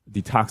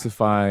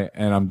 detoxify,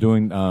 and I'm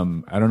doing,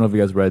 I don't know if you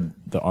guys read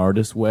The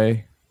Artist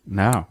Way.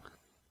 No.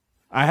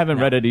 I haven't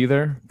read it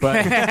either,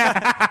 but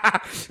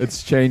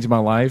it's changed my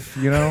life.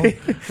 You know,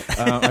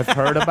 I've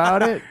heard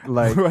about it.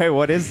 Like, Wait,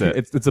 what is it?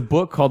 it's a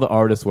book called The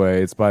Artist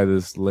Way. It's by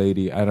this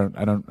lady. I don't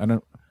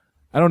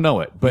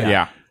know it, but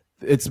Yeah.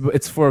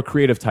 it's for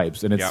creative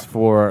types, and it's Yeah.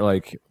 for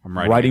like I'm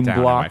writing writing it down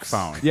on my blocks.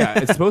 phone. Yeah,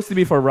 it's supposed to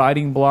be for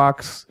writing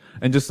blocks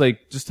and just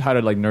how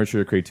to like nurture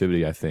your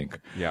creativity, I think.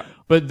 Yeah.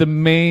 But the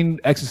main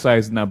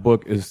exercise in that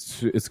book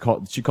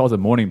she calls it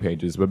morning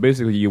pages, but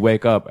basically you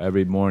wake up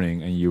every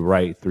morning and you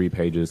write 3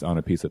 pages on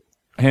a piece of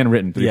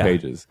handwritten 3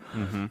 pages.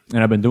 Mm-hmm.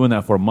 And I've been doing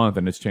that for a month,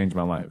 and it's changed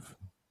my life.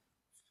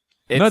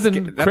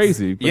 Nothing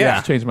crazy, but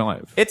it's changed my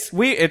life. It's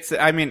weird.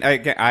 I mean,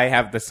 I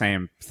have the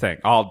same thing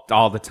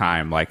all the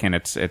time. Like, and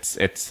it's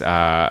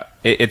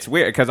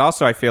weird because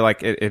also I feel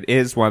like it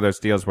is one of those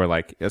deals where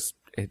like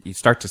you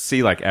start to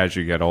see like as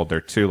you get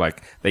older too,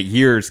 like the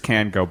years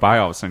can go by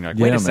all of a sudden. You're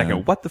like, wait a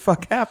second, what the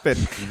fuck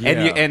happened?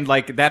 And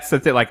like that's the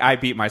thing. Like I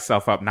beat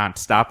myself up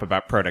nonstop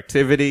about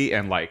productivity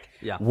and like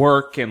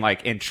work and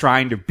like and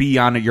trying to be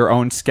on your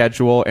own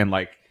schedule and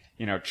like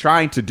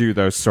trying to do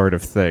those sort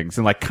of things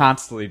and like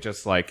constantly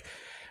just like.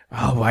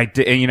 Oh, I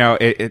did. And,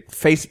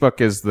 Facebook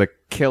is the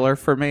killer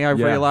for me. I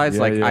realized,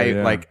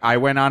 I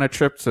went on a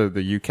trip to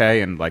the UK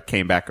and like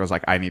came back. I was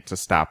like, I need to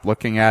stop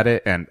looking at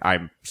it, and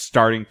I'm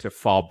starting to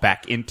fall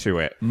back into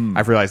it.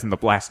 I've realized in the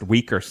last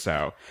week or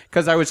so,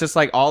 because I was just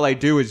like, all I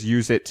do is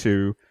use it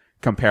to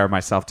compare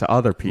myself to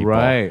other people.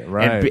 Right.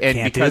 And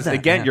because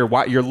again, you're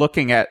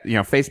looking at,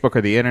 Facebook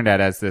or the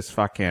internet as this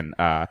fucking,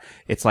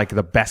 it's like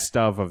the best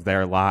of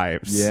their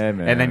lives. Yeah,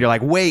 man. And then you're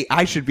like, wait,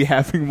 I should be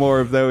having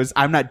more of those.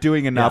 I'm not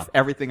doing enough.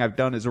 Everything I've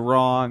done is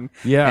wrong.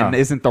 Yeah. And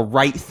isn't the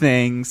right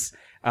things,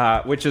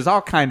 which is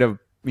all kind of,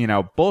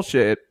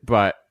 bullshit.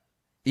 But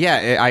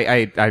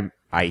yeah,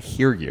 I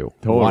hear you.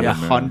 Totally,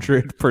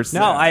 100%.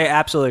 No, I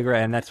absolutely agree,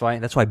 and that's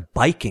why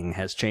biking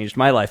has changed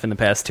my life in the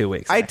past 2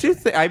 weeks. I do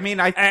think. I mean,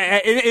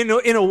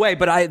 in a way,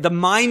 but the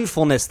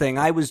mindfulness thing.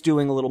 I was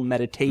doing a little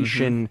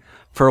meditation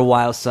for a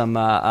while. Some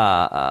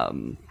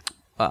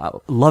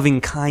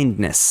loving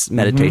kindness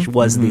meditation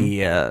was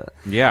the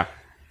yeah.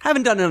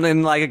 Haven't done it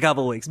in like a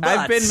couple of weeks.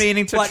 I've been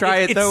meaning to try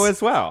it though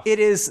as well. It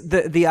is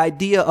the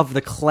idea of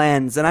the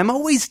cleanse, and I'm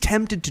always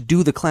tempted to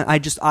do the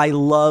cleanse. I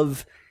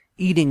love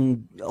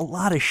eating a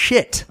lot of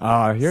shit. Oh,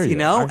 I hear you. You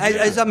know,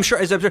 as I'm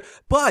sure,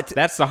 but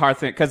that's the hard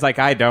thing because like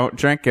I don't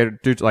drink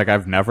it, like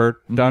I've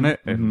never done it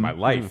in my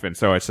life, and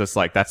so it's just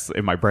like that's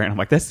in my brain. I'm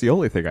like, that's the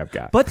only thing I've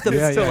got. But the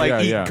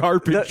eat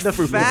garbage. The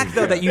fact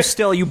though that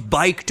you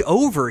biked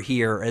over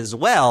here as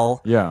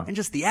well, and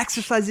just the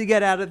exercise you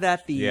get out of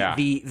that,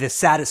 the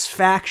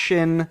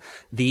satisfaction,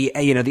 the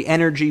the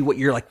energy, what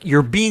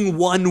you're being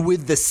one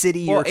with the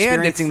city, you're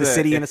experiencing the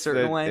city in a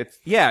certain way.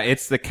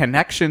 It's the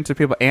connection to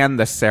people and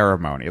the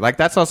ceremony. Like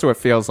that's also what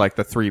feels like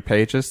the 3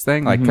 pages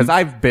thing. Like, cause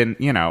I've been,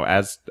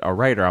 as a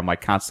writer, I'm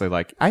like constantly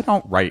like, I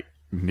don't write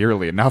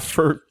nearly enough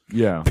for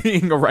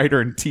being a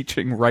writer and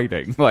teaching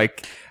writing.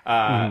 Like,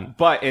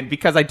 but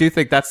because I do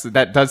think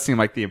that does seem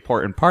like the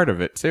important part of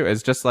it too,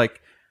 is just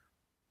like,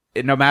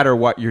 no matter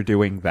what you're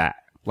doing that,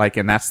 like,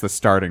 and that's the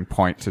starting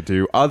point to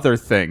do other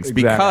things.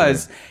 Exactly.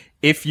 Because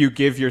if you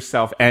give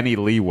yourself any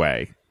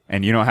leeway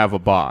and you don't have a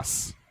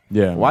boss,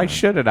 Yeah. Why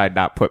shouldn't I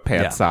not put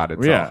pants on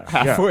until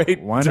halfway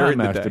Why not during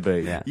the masturbate?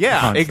 day? Yeah,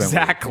 constantly?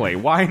 exactly.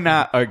 Why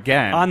not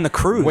again? On the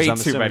cruise, way I'm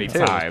too assuming, many too,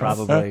 times.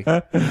 probably.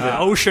 The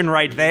ocean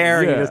right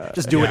there. You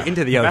just do it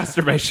into the ocean.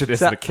 Masturbation is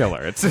the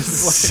killer. It's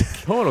just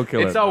like, Total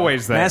killer. it's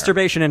always there.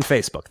 Masturbation and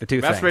Facebook, the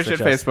two Masturbation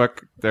things. and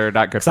Facebook, they're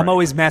not good. So I'm for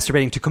always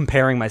masturbating to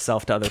comparing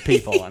myself to other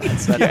people. And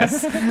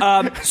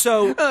that's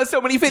so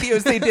So many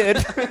videos they did.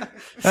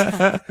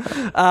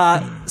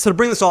 So to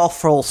bring this all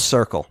full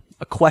circle,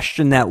 a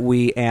question that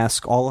we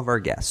ask all of our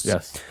guests.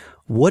 Yes.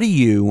 What do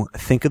you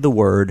think of the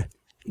word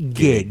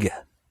gig?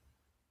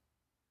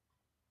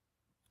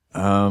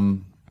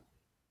 I'm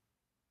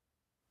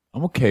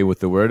okay with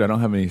the word. I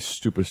don't have any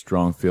super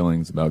strong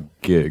feelings about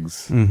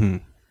gigs. Mm-hmm.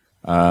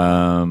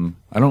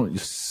 I don't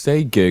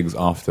say gigs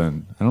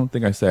often. I don't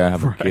think I say I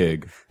have a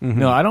gig. Mm-hmm.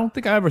 No, I don't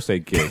think I ever say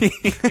gig.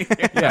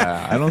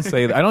 Yeah, I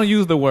don't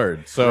use the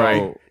word. So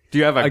Right. Do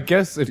you have a- I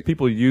guess if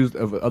people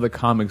if other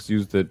comics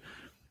used it,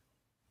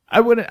 I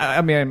wouldn't.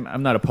 I mean,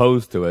 I'm not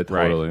opposed to it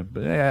Right. totally,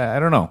 but yeah, I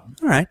don't know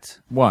All right.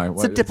 why.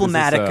 It's a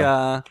diplomatic.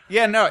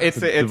 Yeah, no, it's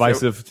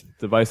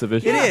divisive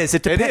issue. It is.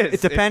 It depends.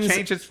 It depends. It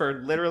changes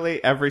for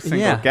literally every single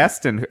Yeah.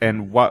 guest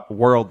and what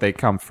world they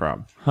come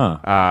from. Huh.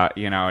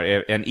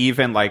 And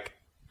even like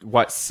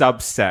what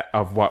subset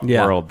of what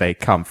Yeah. world they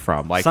come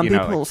from. Like Some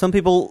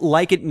people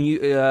like it and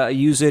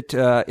use it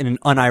in an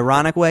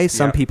unironic way.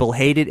 Some Yeah. people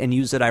hate it and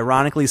use it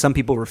ironically. Some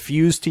people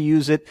refuse to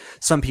use it.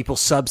 Some people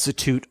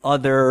substitute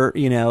other,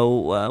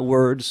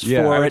 words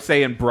Yeah, for I would it.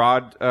 say in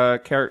broad,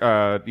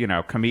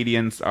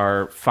 comedians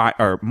are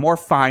more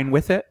fine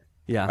with it.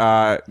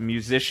 Yeah.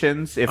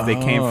 Musicians, if they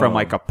came from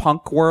like a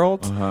punk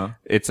world,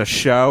 it's a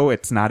show.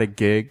 It's not a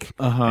gig,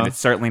 and it's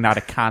certainly not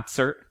a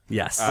concert.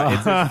 Yes.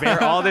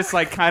 It's all this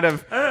like kind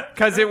of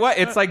because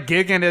it's like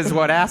gigging is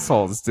what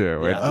assholes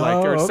do, and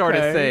like or sort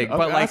of okay. thing.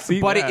 But Okay, I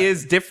see but that. it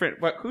is different.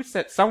 But who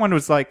said? Someone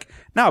was like,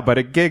 no, but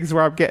a gig's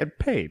where I'm getting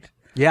paid.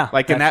 Yeah.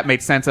 Like, and that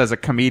made sense as a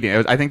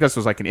comedian. I think this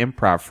was like an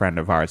improv friend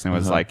of ours, and it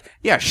was like,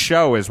 yeah,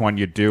 show is when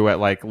you do it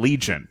like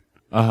Legion.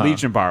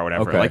 Legion bar or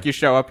whatever. Okay. Like you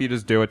show up, you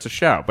just do it's a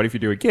show. But if you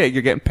do a gig,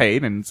 you're getting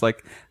paid, and it's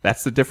like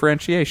that's the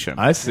differentiation.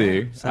 I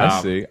see.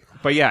 I see.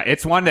 But yeah,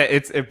 it's one that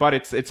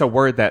it's a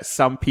word that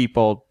some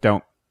people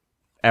don't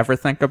ever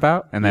think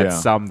about, and then Yeah.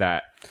 some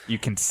that you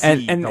can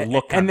see and the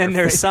look. and on then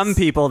their there's face. some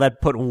people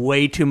that put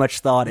way too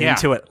much thought Yeah.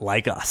 into it,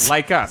 like us.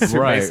 like us, who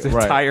Right, makes the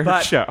right. entire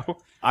But- show.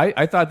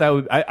 I thought that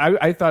would.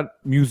 I thought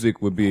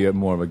music would be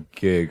more of a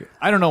gig.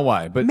 I don't know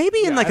why, but Maybe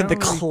in yeah, like I the don't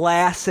really-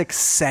 classic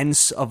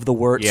sense of the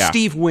word. Yeah.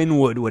 Steve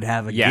Winwood would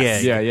have a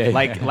Yes, gig. Yeah.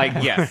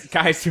 like yes,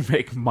 guys who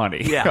make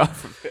money. Yeah.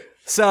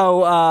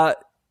 So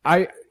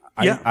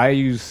I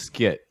use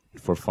skit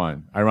for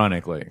fun,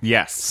 ironically,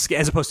 yes.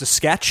 as opposed to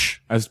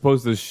sketch. as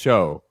opposed to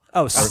show.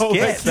 Oh,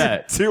 skit.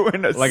 Set.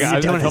 Doing a Like I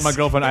doing told my a-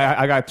 girlfriend,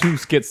 I got 2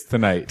 skits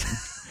tonight.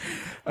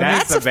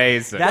 That's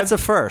amazing. That's a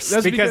first.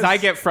 That's because I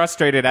get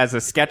frustrated as a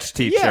sketch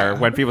teacher Yeah.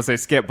 when people say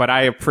skip, but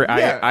I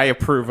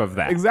approve of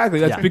that. Exactly.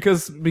 That's Yeah.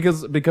 because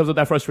of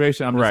that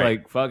frustration. I'm just Right.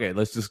 like, fuck it.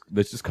 Let's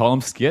just call them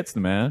skits,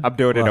 man. I'm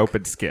doing an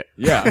open skit.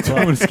 Yeah, I'm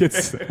doing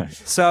skits.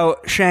 So,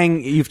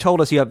 Shang, you've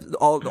told us you have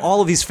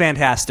all of these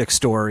fantastic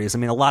stories. I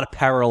mean, a lot of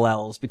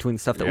parallels between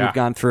stuff that Yeah. we've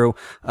gone through.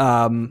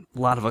 A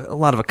lot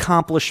of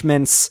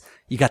accomplishments.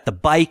 You got the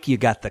bike. You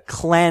got the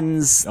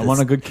cleanse. I'm on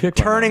a good kick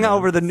right Turning now, man.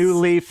 over the new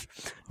leaf.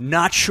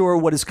 Not sure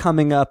what is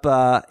coming up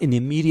in the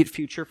immediate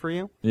future for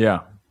you. Yeah.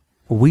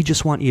 We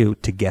just want you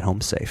to get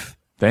home safe.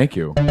 Thank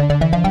you.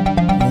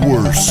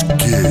 Worst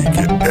gig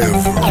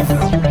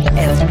ever.